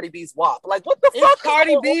X and Cardi B's WAP. Like, what the fuck?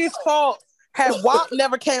 Cardi B's fault. Had WAP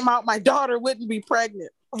never came out, my daughter wouldn't be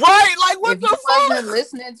pregnant. Right? Like, what if the you fuck? wasn't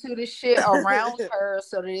listening to the shit around her,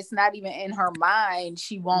 so that it's not even in her mind,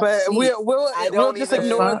 she won't. But see we'll just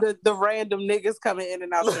ignore the random niggas coming in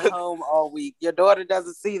and out of the home all week. Your daughter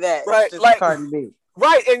doesn't see that. Right? It's just like Cardi B.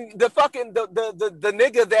 Right, and the fucking the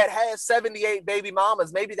nigga that has 78 baby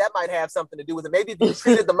mamas, maybe that might have something to do with it. Maybe if you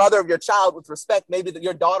treated the mother of your child with respect, maybe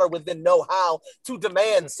your daughter would then know how to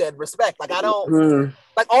demand said respect. Like I don't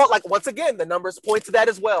once again, the numbers point to that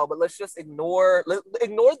as well. But let's just ignore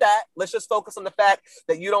that. Let's just focus on the fact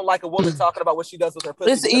that you don't like a woman talking about what she does with her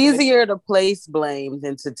pussy. It's easier to place blame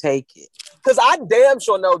than to take it. Because I damn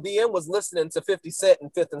sure know DM was listening to 50 Cent in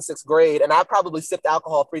 5th and 6th grade, and I probably sipped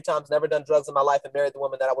alcohol 3 times, never done drugs in my life, and married the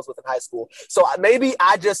woman that I was with in high school. So maybe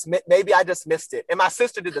I just missed it. And my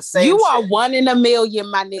sister did the same. You are 1 in a million,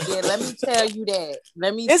 my nigga. Let me tell you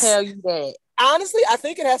that. Honestly, I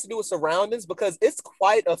think it has to do with surroundings because it's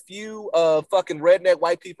quite a few fucking redneck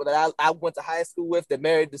white people that I went to high school with that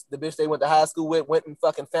married the bitch they went to high school with, went and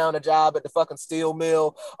fucking found a job at the fucking steel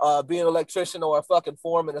mill, being an electrician or a fucking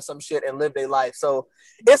foreman or some shit and lived their life. So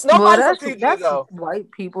it's nobody for PG to go.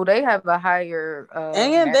 White people, they have a higher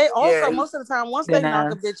and they also most of the time once they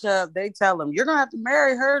knock a bitch up, they tell them you're gonna have to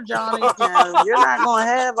marry her, Johnny. Now, you're not gonna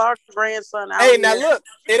have our grandson out. Hey, now look,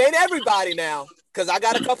 it ain't everybody now. Because I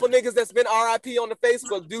got a couple niggas that's been RIP on the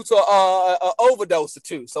Facebook due to a overdose or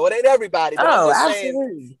 2. So it ain't everybody. But I'm just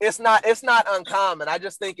saying, it's not uncommon. I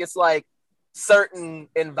just think it's like certain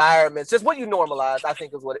environments, just what you normalize, I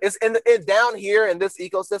think is what it is. And down here in this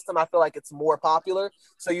ecosystem, I feel like it's more popular.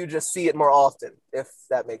 So you just see it more often, if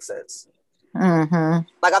that makes sense. Mm-hmm.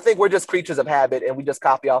 Like, I think we're just creatures of habit and we just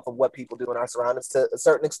copy off of what people do in our surroundings to a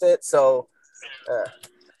certain extent. So,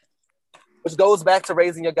 which goes back to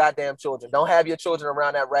raising your goddamn children. Don't have your children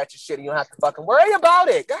around that ratchet shit and you don't have to fucking worry about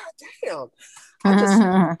it. God damn.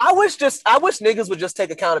 I wish niggas would just take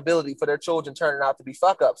accountability for their children turning out to be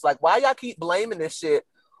fuck ups. Like, why y'all keep blaming this shit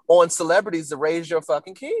on celebrities to raise your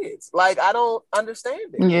fucking kids? Like, I don't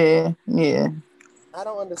understand it. Yeah. I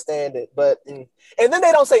don't understand it, but and then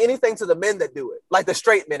they don't say anything to the men that do it, like the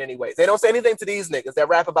straight men anyways. They don't say anything to these niggas that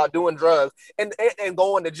rap about doing drugs and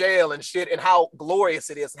going to jail and shit and how glorious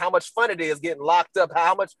it is and how much fun it is getting locked up,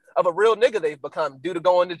 how much of a real nigga they've become due to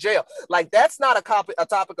going to jail. Like, that's not a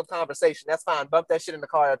topic of conversation. That's fine. Bump that shit in the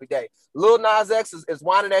car every day. Lil Nas X is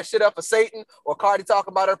winding that shit up for Satan, or Cardi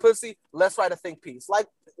talking about her pussy. Let's write a think piece. Like,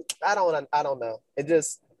 I don't know. It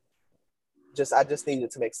just I just need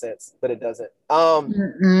it to make sense, but it doesn't.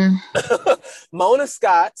 Mona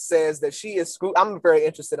Scott says that she is screwed. I'm very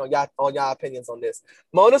interested on y'all opinions on this.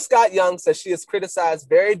 Mona Scott Young says she is criticized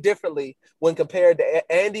very differently when compared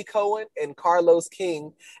to Andy Cohen and Carlos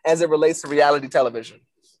King as it relates to reality television.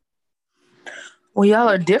 Well, y'all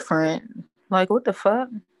are different. Like, what the fuck?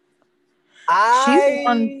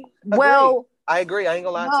 I agree. I ain't gonna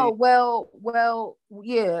lie to you. Well,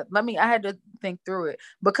 yeah. I had to think through it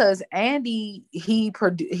because Andy, he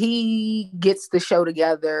gets the show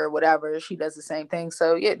together, whatever. She does the same thing.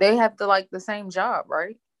 So yeah, they have the same job,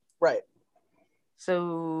 right? Right.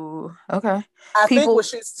 So okay. I think what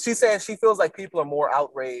she's saying, she feels like people are more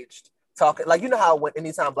outraged talking. Like, you know how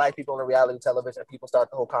anytime black people on reality television, people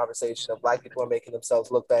start the whole conversation of black people are making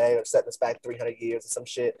themselves look bad or setting us back 300 years or some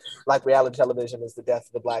shit. Like, reality television is the death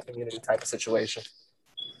of the black community type of situation.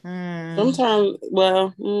 Sometimes,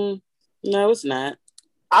 no, it's not.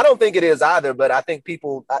 I don't think it is either, but I think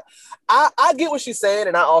people, I get what she's saying,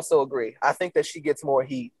 and I also agree. I think that she gets more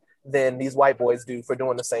heat than these white boys do for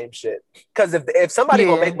doing the same shit. Because if somebody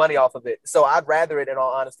will make money off of it, so I'd rather it, in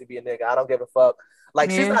all honesty, be a nigga. I don't give a fuck. Like,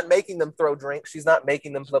 she's not making them throw drinks. She's not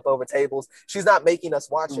making them flip over tables. She's not making us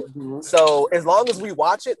watch it. So as long as we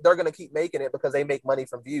watch it, they're going to keep making it because they make money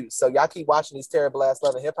from views. So y'all keep watching these terrible ass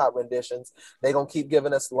Love and Hip Hop renditions. They're going to keep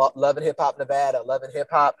giving us Love and Hip Hop Nevada, Love and Hip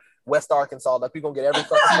Hop West Arkansas. Like, we're going to get every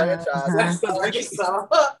fucking franchise.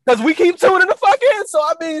 Because we keep tuning the fuck in. So,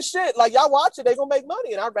 I mean, shit. Like, y'all watch it, they're going to make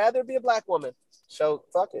money. And I'd rather it be a black woman. So,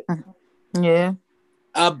 fuck it. Yeah.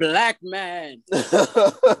 A black man.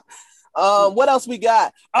 What else we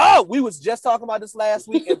got? Oh, we was just talking about this last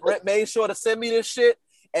week, and Brent made sure to send me this shit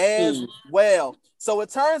as well. So it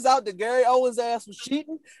turns out that Gary Owens' ass was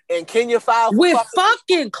cheating, and Kenya filed with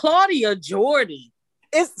fucking Claudia Jordan.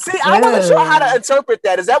 I wasn't sure how to interpret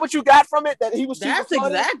that. Is that what you got from it? That he was cheating? That's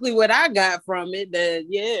exactly what I got from it. That's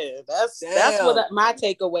what my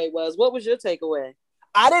takeaway was. What was your takeaway?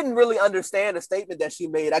 I didn't really understand the statement that she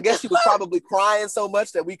made. I guess she was probably crying so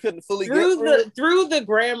much that we couldn't fully get through the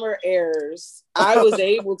grammar errors. I was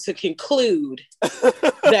able to conclude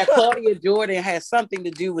that Claudia Jordan has something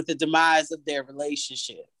to do with the demise of their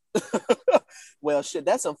relationship. Well, shit,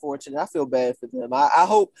 that's unfortunate. I feel bad for them. I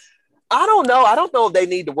hope. I don't know. I don't know if they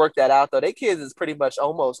need to work that out, though. Their kids is pretty much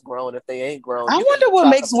almost grown if they ain't grown. I wonder what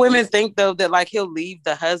makes women think, though, that, like, he'll leave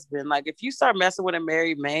the husband. Like, if you start messing with a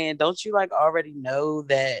married man, don't you, like, already know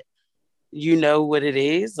that you know what it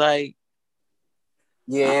is? Like,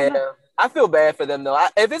 Yeah. I feel bad for them though.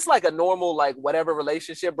 If it's like a normal, like whatever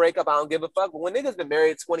relationship breakup, I don't give a fuck. But when niggas been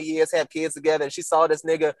married 20 years, have kids together, and she saw this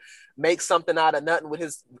nigga make something out of nothing with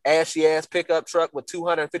his ashy ass pickup truck with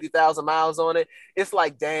 250,000 miles on it, it's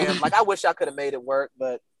like, damn, like I wish I could have made it work,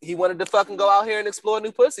 but he wanted to fucking go out here and explore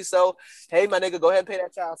new pussy. So, hey, my nigga, go ahead and pay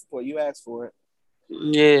that child support. You asked for it.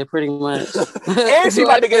 Yeah, pretty much. And she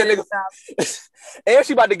about to get a nigga. And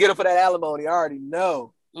she about to get him for that alimony. I already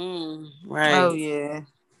know. Right. Oh yeah.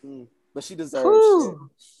 But she deserves shit.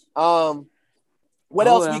 What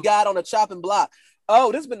else we got on the chopping block?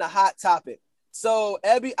 Oh, this has been a hot topic. So,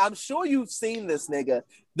 Abby, I'm sure you've seen this nigga.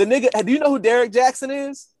 The nigga, do you know who Derek Jackson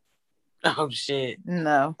is? Oh shit.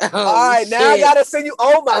 No. Oh, all right, now I gotta send you.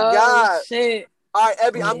 Oh my god. Shit. All right,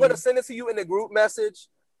 Abby, I'm gonna send it to you in the group message.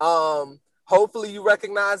 Hopefully you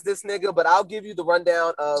recognize this nigga, but I'll give you the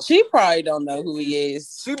rundown of. She probably don't know who he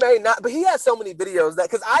is. She may not, but he has so many videos that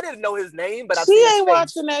because I didn't know his name, but she ain't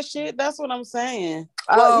watching that shit. That's what I'm saying.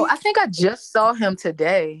 Oh, I think I just saw him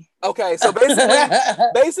today. Okay, so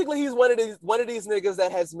basically, he's one of these niggas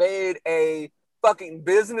that has made a fucking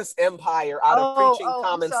business empire out of preaching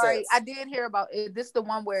common sense. I did hear about it. This is the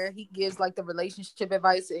one where he gives like the relationship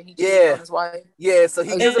advice and he cheats on his wife. Yeah, so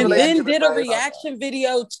he gives and then did a reaction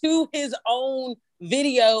video to his own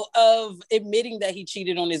video of admitting that he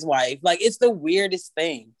cheated on his wife. Like, it's the weirdest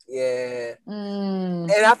thing. Yeah.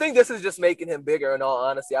 And I think this is just making him bigger, in all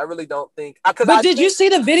honesty. I really don't think. Did you see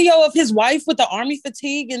the video of his wife with the army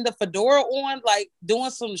fatigue and the fedora on, like doing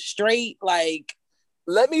some straight, like.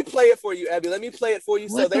 Let me play it for you, Abby. Let me play it for you.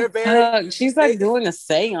 So they're very. She's like doing a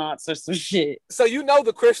seance or some shit. So you know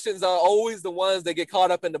the Christians are always the ones that get caught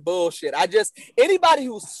up in the bullshit. Anybody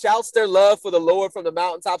who shouts their love for the Lord from the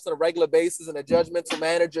mountaintops on a regular basis in a judgmental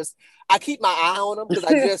manner, I keep my eye on them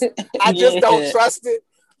because I just don't trust it.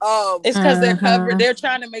 It's because they're covered. They're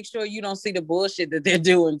trying to make sure you don't see the bullshit that they're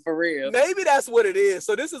doing for real. Maybe that's what it is.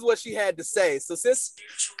 So this is what she had to say. So sis,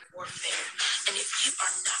 and if you are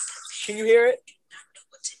not, can you hear it?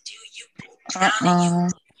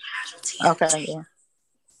 Okay, yeah.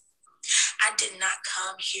 I did not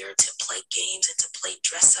come here to play games and to play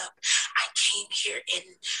dress up. I came here in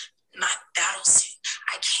my battle suit.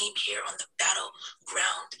 I came here on the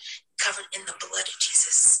battleground covered in the blood of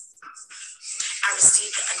Jesus. I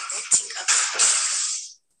received the anointing of the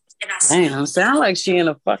and I damn, sound like she in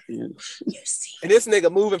a fucking. And this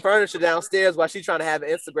nigga moving furniture downstairs while she trying to have an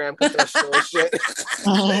Instagram confessional and shit.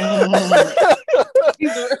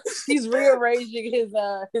 he's rearranging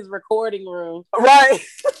his recording room. Right.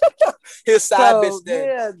 His side bitch thing.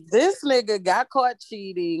 Yeah, this nigga got caught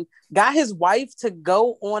cheating, got his wife to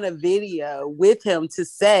go on a video with him to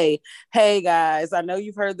say, hey guys, I know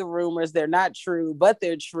you've heard the rumors, they're not true, but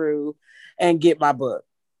they're true, and get my book.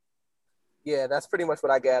 Yeah, that's pretty much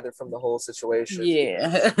what I gathered from the whole situation.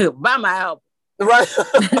 Yeah. Buy my album. Right.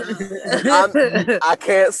 I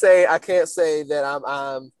can't say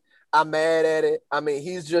that I'm mad at it. I mean,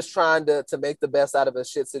 he's just trying to make the best out of a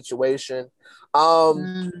shit situation.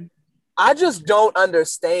 I just don't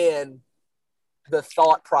understand the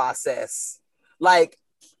thought process. Like,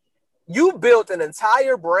 you built an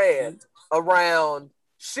entire brand around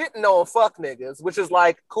shitting on fuck niggas, which is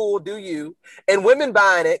like, cool, do you, and women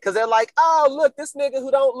buying it because they're like, oh, look, this nigga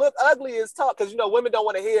who don't look ugly is talk, because women don't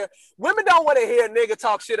want to hear a nigga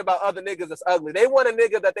talk shit about other niggas that's ugly. They want a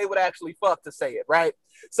nigga that they would actually fuck to say it, right?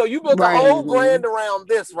 So you built a whole brand around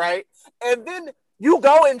this, right? And then you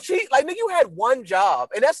go and cheat. Like, nigga, you had one job,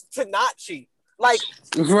 and that's to not cheat. Like,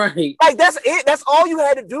 right. Like, that's it. That's all you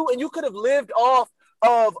had to do, and you could have lived off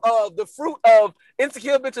of the fruit of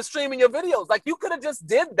insecure bitches streaming your videos. Like, you could have just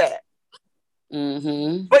did that.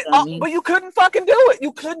 But you couldn't fucking do it.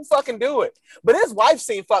 You couldn't fucking do it. But his wife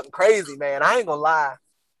seemed fucking crazy, man. I ain't gonna lie.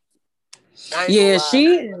 Yeah,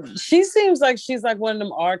 she seems like she's like one of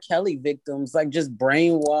them R. Kelly victims, like just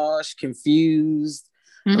brainwashed, confused.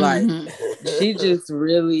 Like, she just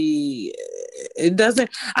really, it doesn't.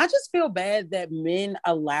 I just feel bad that men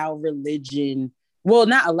allow religion. Well,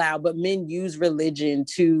 not allow, but men use religion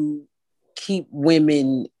to keep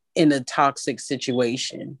women in a toxic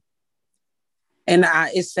situation. And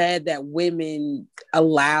it's sad that women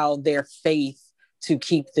allow their faith to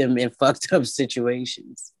keep them in fucked up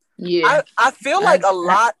situations. Yeah. I feel like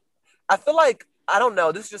I don't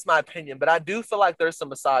know, this is just my opinion, but I do feel like there's some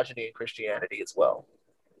misogyny in Christianity as well.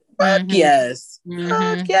 Yes.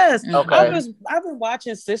 Yes. Okay. I've been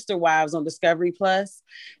watching Sister Wives on Discovery Plus,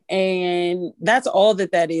 and that's all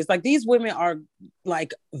that is. Like, these women are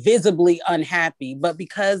like visibly unhappy, but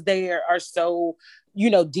because they are so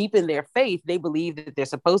deep in their faith, they believe that they're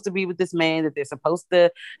supposed to be with this man, that they're supposed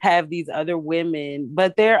to have these other women,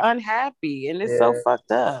 but they're unhappy, and it's so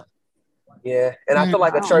fucked up. Yeah, and I feel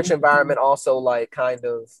like a church environment also like kind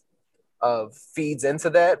of feeds into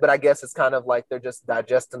that, but I guess it's kind of like they're just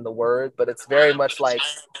digesting the word, but it's very much like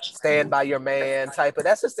stand by your man type of.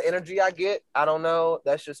 That's just the energy I get. I don't know.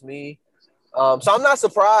 That's just me. So I'm not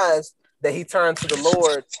surprised that he turned to the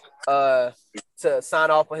Lord to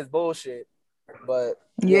sign off on his bullshit. But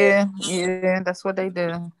yeah, that's what they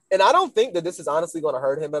do. And I don't think that this is honestly going to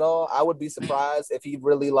hurt him at all. I would be surprised if he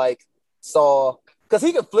really like saw, because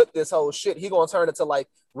he can flip this whole shit. He gonna turn it to like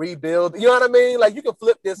rebuild. You know what I mean? Like you can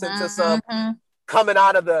flip this into some coming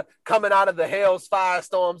out of the hell's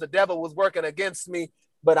firestorms. The devil was working against me,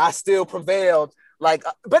 but I still prevailed. Like,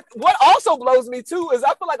 but what also blows me too is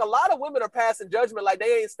I feel like a lot of women are passing judgment like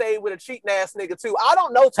they ain't stayed with a cheating ass nigga too. I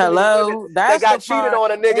don't know too many women that got cheated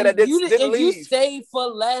on a nigga that didn't leave. You stayed for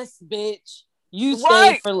less, bitch. You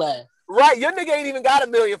stayed for less. Right, your nigga ain't even got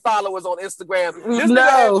 1 million followers on Instagram. This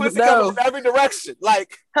nigga pussy coming from every direction.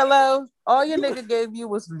 Like, hello, all your nigga gave you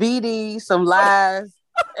was VD, some lies.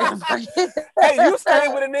 Hey, you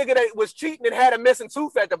stayed with a nigga that was cheating and had a missing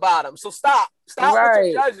tooth at the bottom. So stop with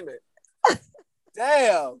your judgment.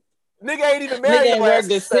 Damn, nigga ain't even married. Nigga ain't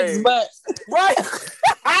worked 6 months. Right.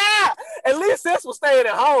 At least sis was staying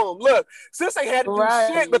at home. Look, sis ain't had to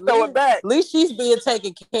do shit but throw it back. At least she's being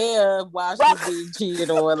taken care of while she's being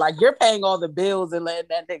cheated on. Like you're paying all the bills and letting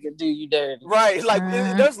that nigga do you dirty. Right. Like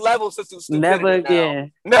there's levels to stupidity. Never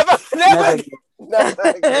again. Never again.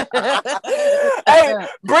 Hey,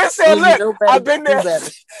 Brent said, look, I've been there.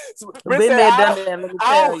 Brent said, done that. Let me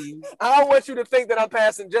tell you. I don't want you to think that I'm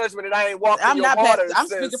passing judgment and I ain't walking your waters. I'm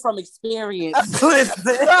speaking from experience.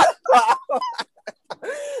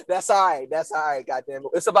 That's all right. Goddamn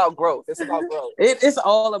it. It's about growth. It's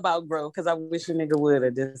all about growth because I wish a nigga would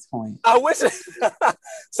at this point. I wish.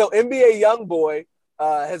 So NBA YoungBoy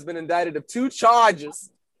has been indicted of 2 charges,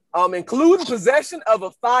 including possession of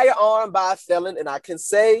a firearm by a felon. And I can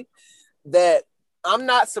say that I'm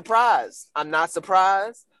not surprised.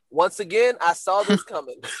 Once again, I saw this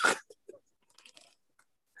coming.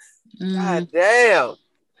 God damn.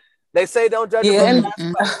 They say don't judge him.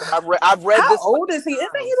 I've read this. How old is he?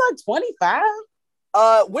 Isn't he like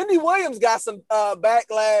 25? Wendy Williams got some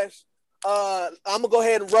backlash. I'm gonna go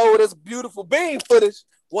ahead and roll this beautiful bean footage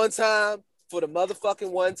one time for the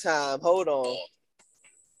motherfucking one time. Hold on.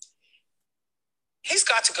 He's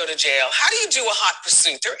got to go to jail. How do you do a hot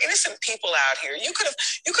pursuit? There are innocent people out here. You could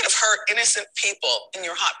have hurt innocent people in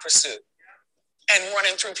your hot pursuit and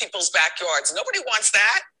running through people's backyards. Nobody wants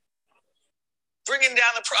that. Bringing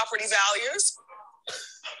down the property values.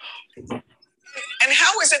 And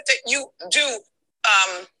how is it that you do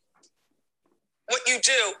what you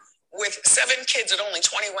do with 7 kids at only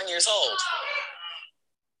 21 years old?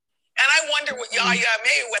 And I wonder what Yaya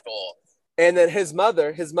Mayweather. And then his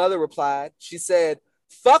mother replied, she said,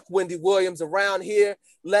 fuck Wendy Williams around here,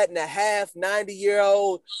 letting a half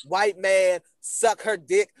 90-year-old white man suck her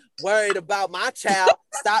dick, worried about my child.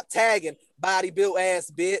 Stop tagging, body built ass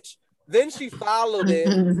bitch. Then she followed it.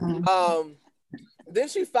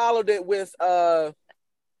 With hold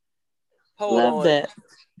on. That.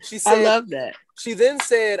 She said, I love that. She then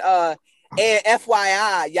said, and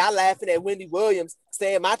FYI, y'all laughing at Wendy Williams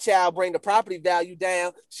saying my child bring the property value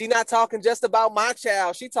down. She not talking just about my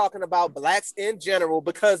child. She talking about blacks in general,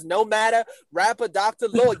 because no matter rapper, doctor,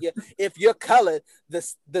 lawyer, if you're colored,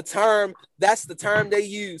 that's the term they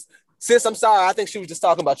use. Sis, I'm sorry. I think she was just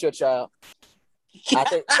talking about your child. I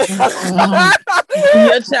think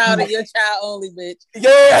your child and your child only, bitch.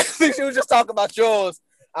 Yeah, I think she was just talking about yours.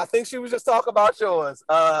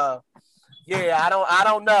 Yeah, I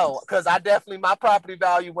don't know, because I definitely, my property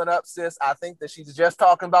value went up, sis. I think that she's just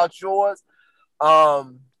talking about yours.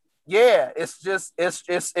 Yeah,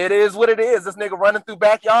 it is what it is. This nigga running through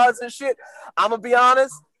backyards and shit. I'm gonna be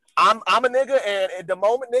honest. I'm a nigga, and the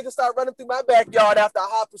moment niggas start running through my backyard after a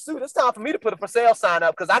hot pursuit, it's time for me to put a for sale sign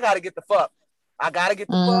up, because I gotta get the fuck. Fuck.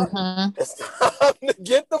 It's time to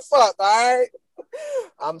get the fuck, all right?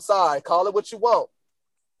 I'm sorry. Call it what you want,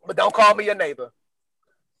 but don't call me your neighbor.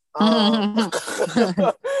 Like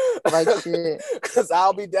shit. Because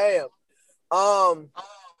I'll be damned.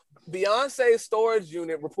 Beyonce's storage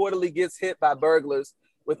unit reportedly gets hit by burglars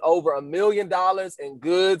with over $1 million in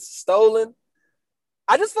goods stolen.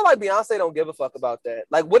 I just feel like Beyonce don't give a fuck about that.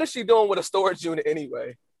 Like, what is she doing with a storage unit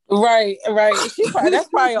anyway? Right. That's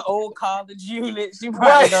probably an old college unit. She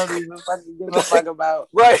probably don't even fucking give a fuck about.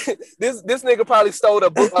 Right. This nigga probably stole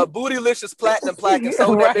a Bootylicious platinum plaque and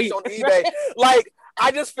sold that bitch on eBay. Like,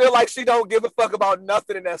 I just feel like she don't give a fuck about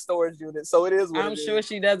nothing in that storage unit. So it is what I'm it sure is.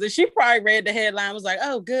 she doesn't. She probably read the headline, was like,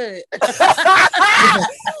 "Oh, good."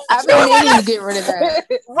 I've been needing to get rid of that.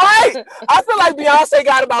 Right. I feel like Beyonce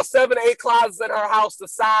got about 7 or 8 closets in her house the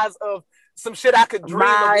size of some shit I could dream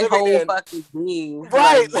My of living whole in. fucking being.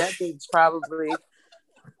 Right. Like, that bitch probably.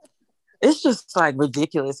 It's just like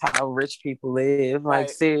ridiculous how rich people live. Like, Right.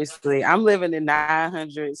 seriously, I'm living in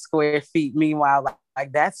 900 square feet. Meanwhile,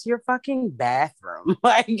 like that's your fucking bathroom.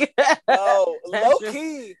 Like, Oh, low your-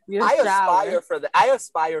 key, your I shower. aspire for that. I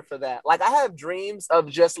aspire for that. Like, I have dreams of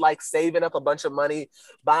just like saving up a bunch of money,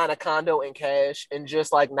 buying a condo in cash, and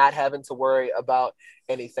just like not having to worry about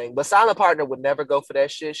anything. But Silent Partner would never go for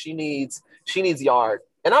that shit. She needs yard,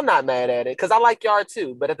 and I'm not mad at it because I like yard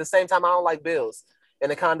too. But at the same time, I don't like bills, and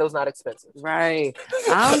the condo's not expensive. Right.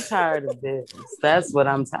 I'm tired of this. That's what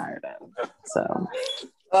I'm tired of. So,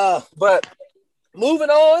 But moving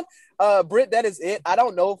on, Britt, that is it. I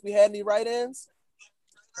don't know if we had any write-ins.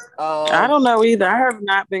 I don't know either. I have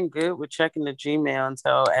not been good with checking the Gmail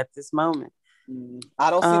until at this moment. I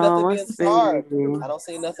don't see nothing being let's starred. see. I don't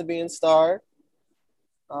see nothing being starred.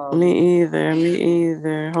 Me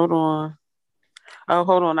either. Hold on. Oh,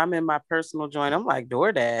 hold on. I'm in my personal joint. I'm like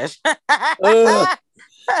DoorDash.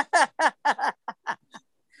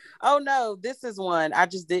 Oh no, this is one. I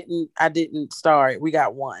didn't start. We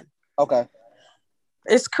got one. Okay.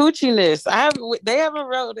 It's Coochiness. They haven't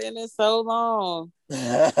wrote in it so long.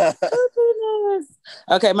 Coochiness.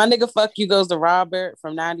 Okay, my nigga fuck you goes to Robert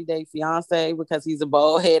from 90 Day Fiance because he's a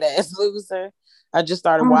bald head ass loser. I just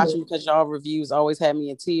started watching because y'all reviews always had me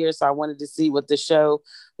in tears. So I wanted to see what the show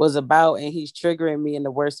was about. And he's triggering me in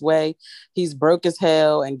the worst way. He's broke as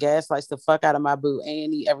hell and gaslights the fuck out of my boo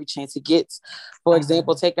Annie every chance he gets. For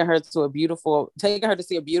example, taking her to see a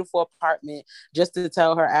beautiful apartment just to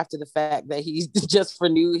tell her after the fact that he just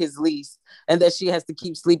renewed his lease and that she has to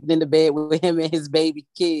keep sleeping in the bed with him and his baby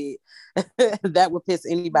kid. That would piss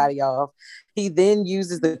anybody off. He then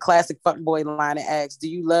uses the classic fuckboy line and asks, "Do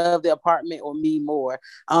you love the apartment or me more?"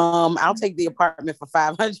 I'll take the apartment for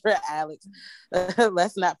 $500, Alex.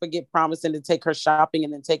 Let's not forget promising to take her shopping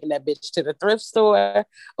and then taking that bitch to the thrift store,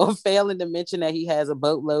 or failing to mention that he has a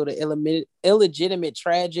boatload of illegitimate,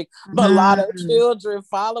 tragic mulatto children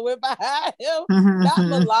following behind him. Not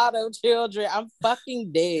mulatto children. I'm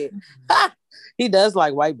fucking dead. He does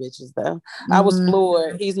like white bitches though. I was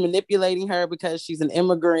floored. He's manipulating her because she's an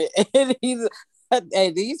immigrant, and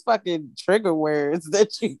and these fucking trigger words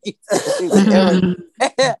that you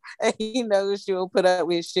and he knows she'll put up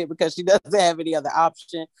with shit because she doesn't have any other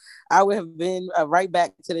option. I would have been right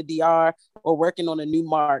back to the DR or working on a new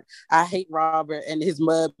mark. I hate Robert and his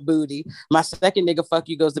mud booty. My second nigga fuck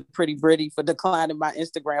you goes to Pretty Britty for declining my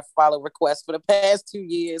Instagram follow request for the past 2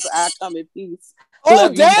 years. I come in peace. Oh,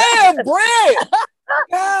 Love you, damn, Britt!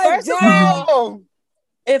 God First of all, damn!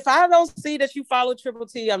 if I don't see that you follow Triple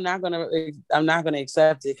T, I'm not gonna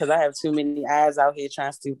accept it because I have too many eyes out here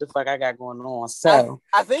trying to see what the fuck I got going on. So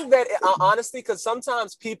I think that honestly, because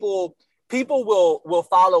sometimes people will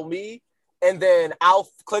follow me and then I'll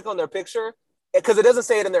click on their picture because it doesn't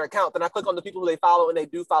say it in their account. Then I click on the people who they follow and they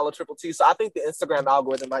do follow Triple T. So I think the Instagram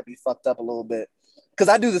algorithm might be fucked up a little bit because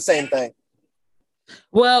I do the same thing.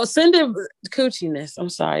 well, send it Coochiness. I'm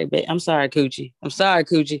sorry, babe. I'm sorry, Coochie. I'm sorry,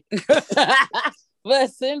 Coochie.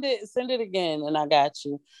 But send it again, and I got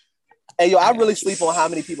you. Hey, yo, I really sleep on how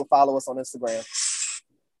many people follow us on Instagram.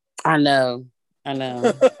 I know.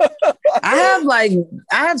 I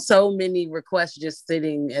have so many requests just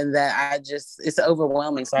sitting, and that it's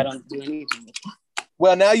overwhelming, so I don't do anything.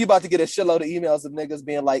 Well, now you about to get a shitload of emails of niggas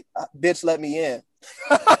being like, "Bitch, let me in."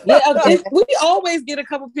 Yeah, we always get a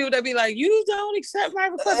couple people that be like, "You don't accept my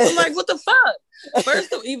request." I'm like, what the fuck?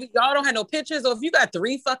 First of all, either y'all don't have no pictures, or if you got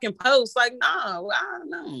 3 fucking posts, like, no, I don't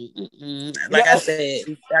know. Like I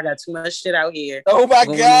said, I got too much shit out here. Oh my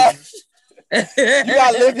God. You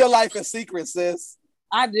gotta live your life in secret, sis.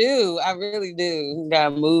 I do. I really do. You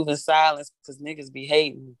gotta move in silence because niggas be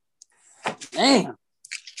hating. Damn.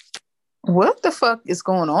 What the fuck is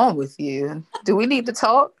going on with you? Do we need to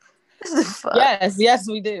talk? Yes,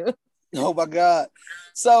 we do. Oh my God.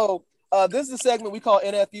 So this is a segment we call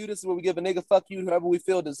NFU. This is where we give a nigga fuck you whoever we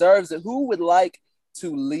feel deserves it. Who would like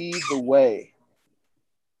to lead the way?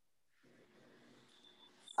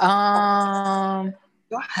 Do I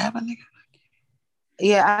have a nigga?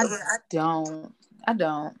 Yeah, I don't.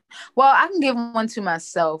 Well, I can give one to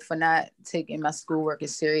myself for not taking my schoolwork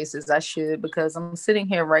as serious as I should, because I'm sitting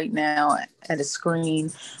here right now at a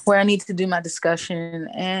screen where I need to do my discussion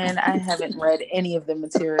and I haven't read any of the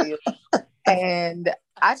material. And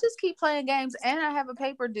I just keep playing games, and I have a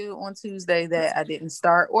paper due on Tuesday that I didn't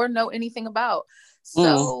start or know anything about.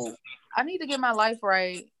 So I need to get my life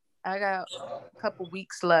right. I got a couple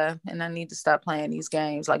weeks left, and I need to stop playing these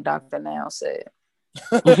games, like Dr. Now said.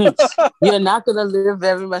 You're not gonna live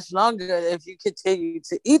very much longer if you continue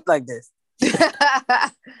to eat like this.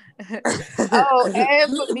 Oh,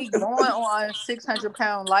 and for me going on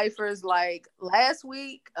 600-pound lifers like last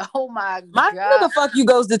week. Oh my God. God. Who the fuck you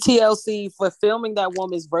goes to TLC for filming that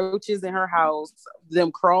woman's roaches in her house,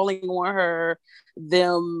 them crawling on her,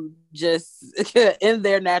 them just in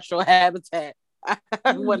their natural habitat.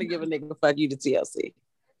 I want to give a nigga fuck you to TLC.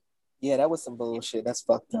 Yeah, that was some bullshit. That's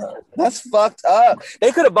fucked up. That's fucked up.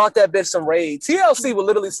 They could have bought that bitch some raid. TLC will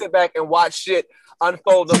literally sit back and watch shit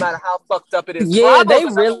unfold no matter how fucked up it is. Yeah, they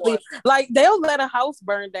really like they'll let a house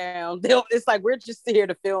burn down. It's like we're just here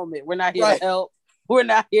to film it. We're not here to help. We're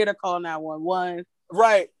not here to call 911.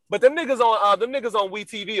 Right. But them niggas on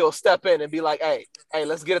WeTV will step in and be like, hey,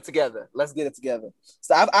 let's get it together. Let's get it together.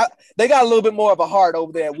 So they got a little bit more of a heart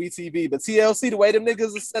over there at WeTV, but TLC, the way them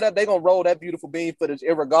niggas are set up, they gonna roll that beautiful bean footage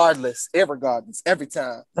irregardless, every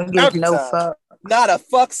time. Fuck. Not a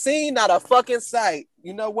fuck scene, not a fucking sight.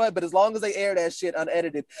 You know what? But as long as they air that shit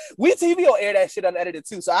unedited, WeTV will air that shit unedited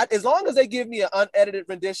too. So as long as they give me an unedited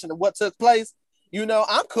rendition of what took place, you know,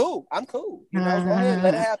 I'm cool. You know, go ahead,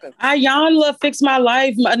 let it happen. Ayanla fix my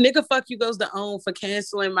life. A nigga fuck you goes to own for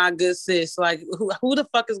canceling my good sis. Like, who the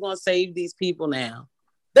fuck is gonna save these people now?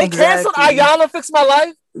 They canceled Ayanla Fix My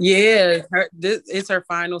Life? Yeah, it's her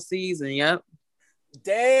final season. Yep.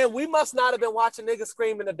 Damn, we must not have been watching niggas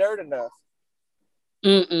scream in the dirt enough.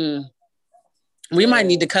 We might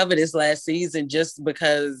need to cover this last season just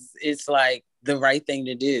because it's like the right thing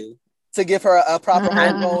to do. To give her a proper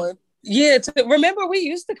home going. Yeah, remember we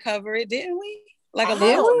used to cover it, didn't we? Like a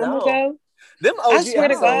long time ago. Them OG I swear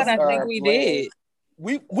to God, I think we did.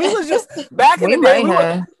 We was just back in the day.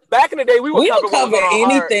 Back in the day, we would cover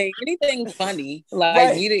anything funny.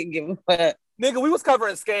 Like we didn't give a fuck. Nigga, we was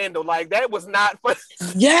covering Scandal. Like that was not funny.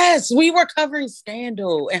 Yes, we were covering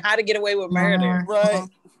Scandal and How to Get Away with Murder. Right.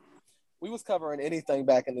 We was covering anything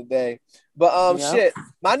back in the day. But shit,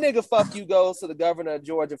 my nigga fuck you goes to the governor of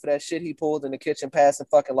Georgia for that shit he pulled in the kitchen, passing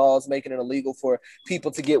fucking laws, making it illegal for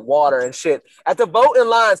people to get water and shit at the voting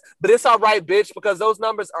lines. But it's all right, bitch, because those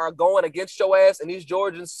numbers are going against your ass, and these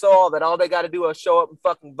Georgians saw that all they got to do is show up and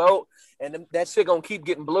fucking vote, and that shit gonna keep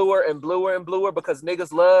getting bluer and bluer and bluer because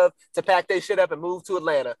niggas love to pack their shit up and move to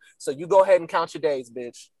Atlanta. So you go ahead and count your days,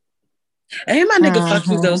 bitch. And my nigga fuck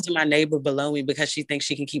you goes to my neighbor below me because she thinks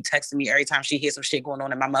she can keep texting me every time she hears some shit going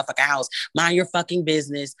on in my motherfucking house. Mind your fucking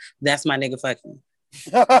business. That's my nigga fucking.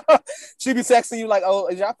 She be texting you like, oh,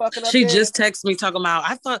 is y'all fucking up She there? just texted me talking about,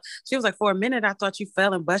 she was like, for a minute, I thought you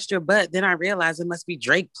fell and bust your butt. Then I realized it must be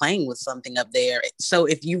Drake playing with something up there. So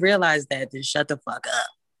if you realize that, then shut the fuck up.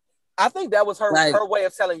 I think that was her way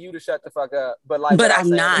of telling you to shut the fuck up. But I'm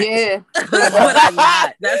not. Yeah. but I'm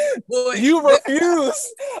not. That's the point. You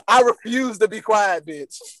refuse. I refuse to be quiet,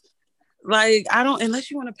 bitch. Like, I don't, unless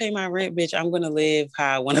you want to pay my rent, bitch, I'm going to live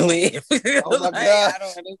how I want to live. Oh my God. I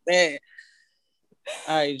don't understand.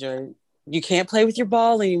 All right, Drake. You can't play with your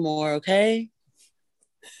ball anymore, okay?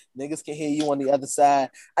 Niggas can hear you on the other side.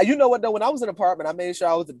 You know what, though? When I was in an apartment, I made sure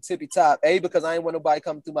I was at the tippy top. A, because I didn't want nobody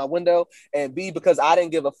coming through my window. And B, because I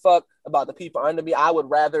didn't give a fuck about the people under me. I would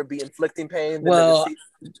rather be inflicting pain than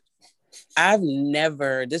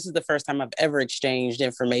this is the first time I've ever exchanged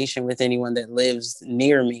information with anyone that lives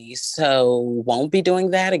near me. So won't be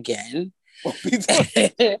doing that again. It's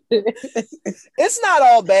not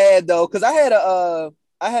all bad, though, because I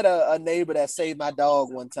had a neighbor that saved my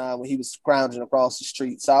dog one time when he was scrounging across the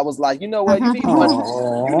street. So I was like, you know what? You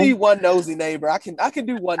need one nosy neighbor. I can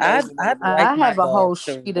do one nosy neighbor. I have a whole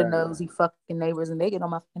sheet of nosy fucking neighbors, and they get on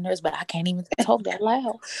my fucking nerves, but I can't even talk that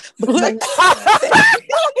loud. You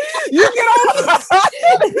get on.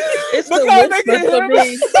 It's because they can hear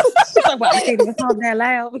me. I can't even talk that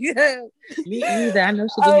loud. Me either. I know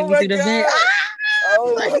she can hear me through the vent.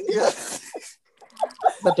 Oh my God.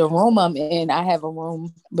 But the room I'm in, I have a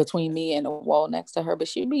room between me and the wall next to her. But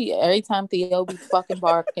she be every time Theo be fucking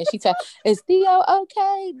barking, she tell, "Is Theo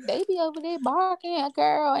okay?" They be over there barking,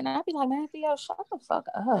 girl, and I be like, "Man, Theo, shut the fuck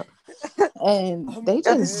up." And they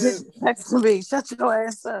just text me, "Shut your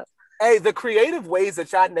ass up." Hey, the creative ways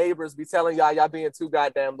that y'all neighbors be telling y'all being too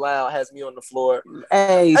goddamn loud has me on the floor.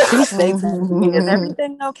 Hey, she stays to me, "Is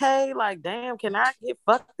everything okay? Like, damn, can I get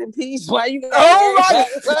fucked in peace? Why you?"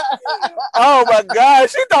 Oh my God!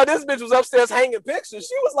 She thought this bitch was upstairs hanging pictures.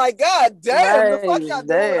 She was like, "God damn, the fuck y'all doing up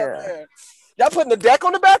there?" Y'all putting the deck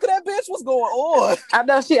on the back of that bitch? What's going on? I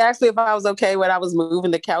know she asked me if I was okay when I was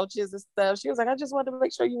moving the couches and stuff. She was like, I just wanted to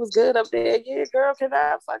make sure you was good up there. Yeah, girl, can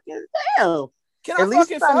I fucking damn? Can I At least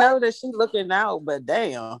fucking I fuck? know that she's looking out, but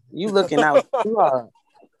damn, you looking out too hard.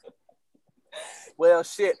 Well,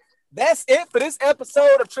 shit. That's it for this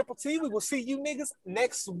episode of Triple T. We will see you niggas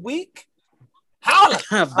next week. Holla!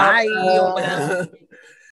 Bye.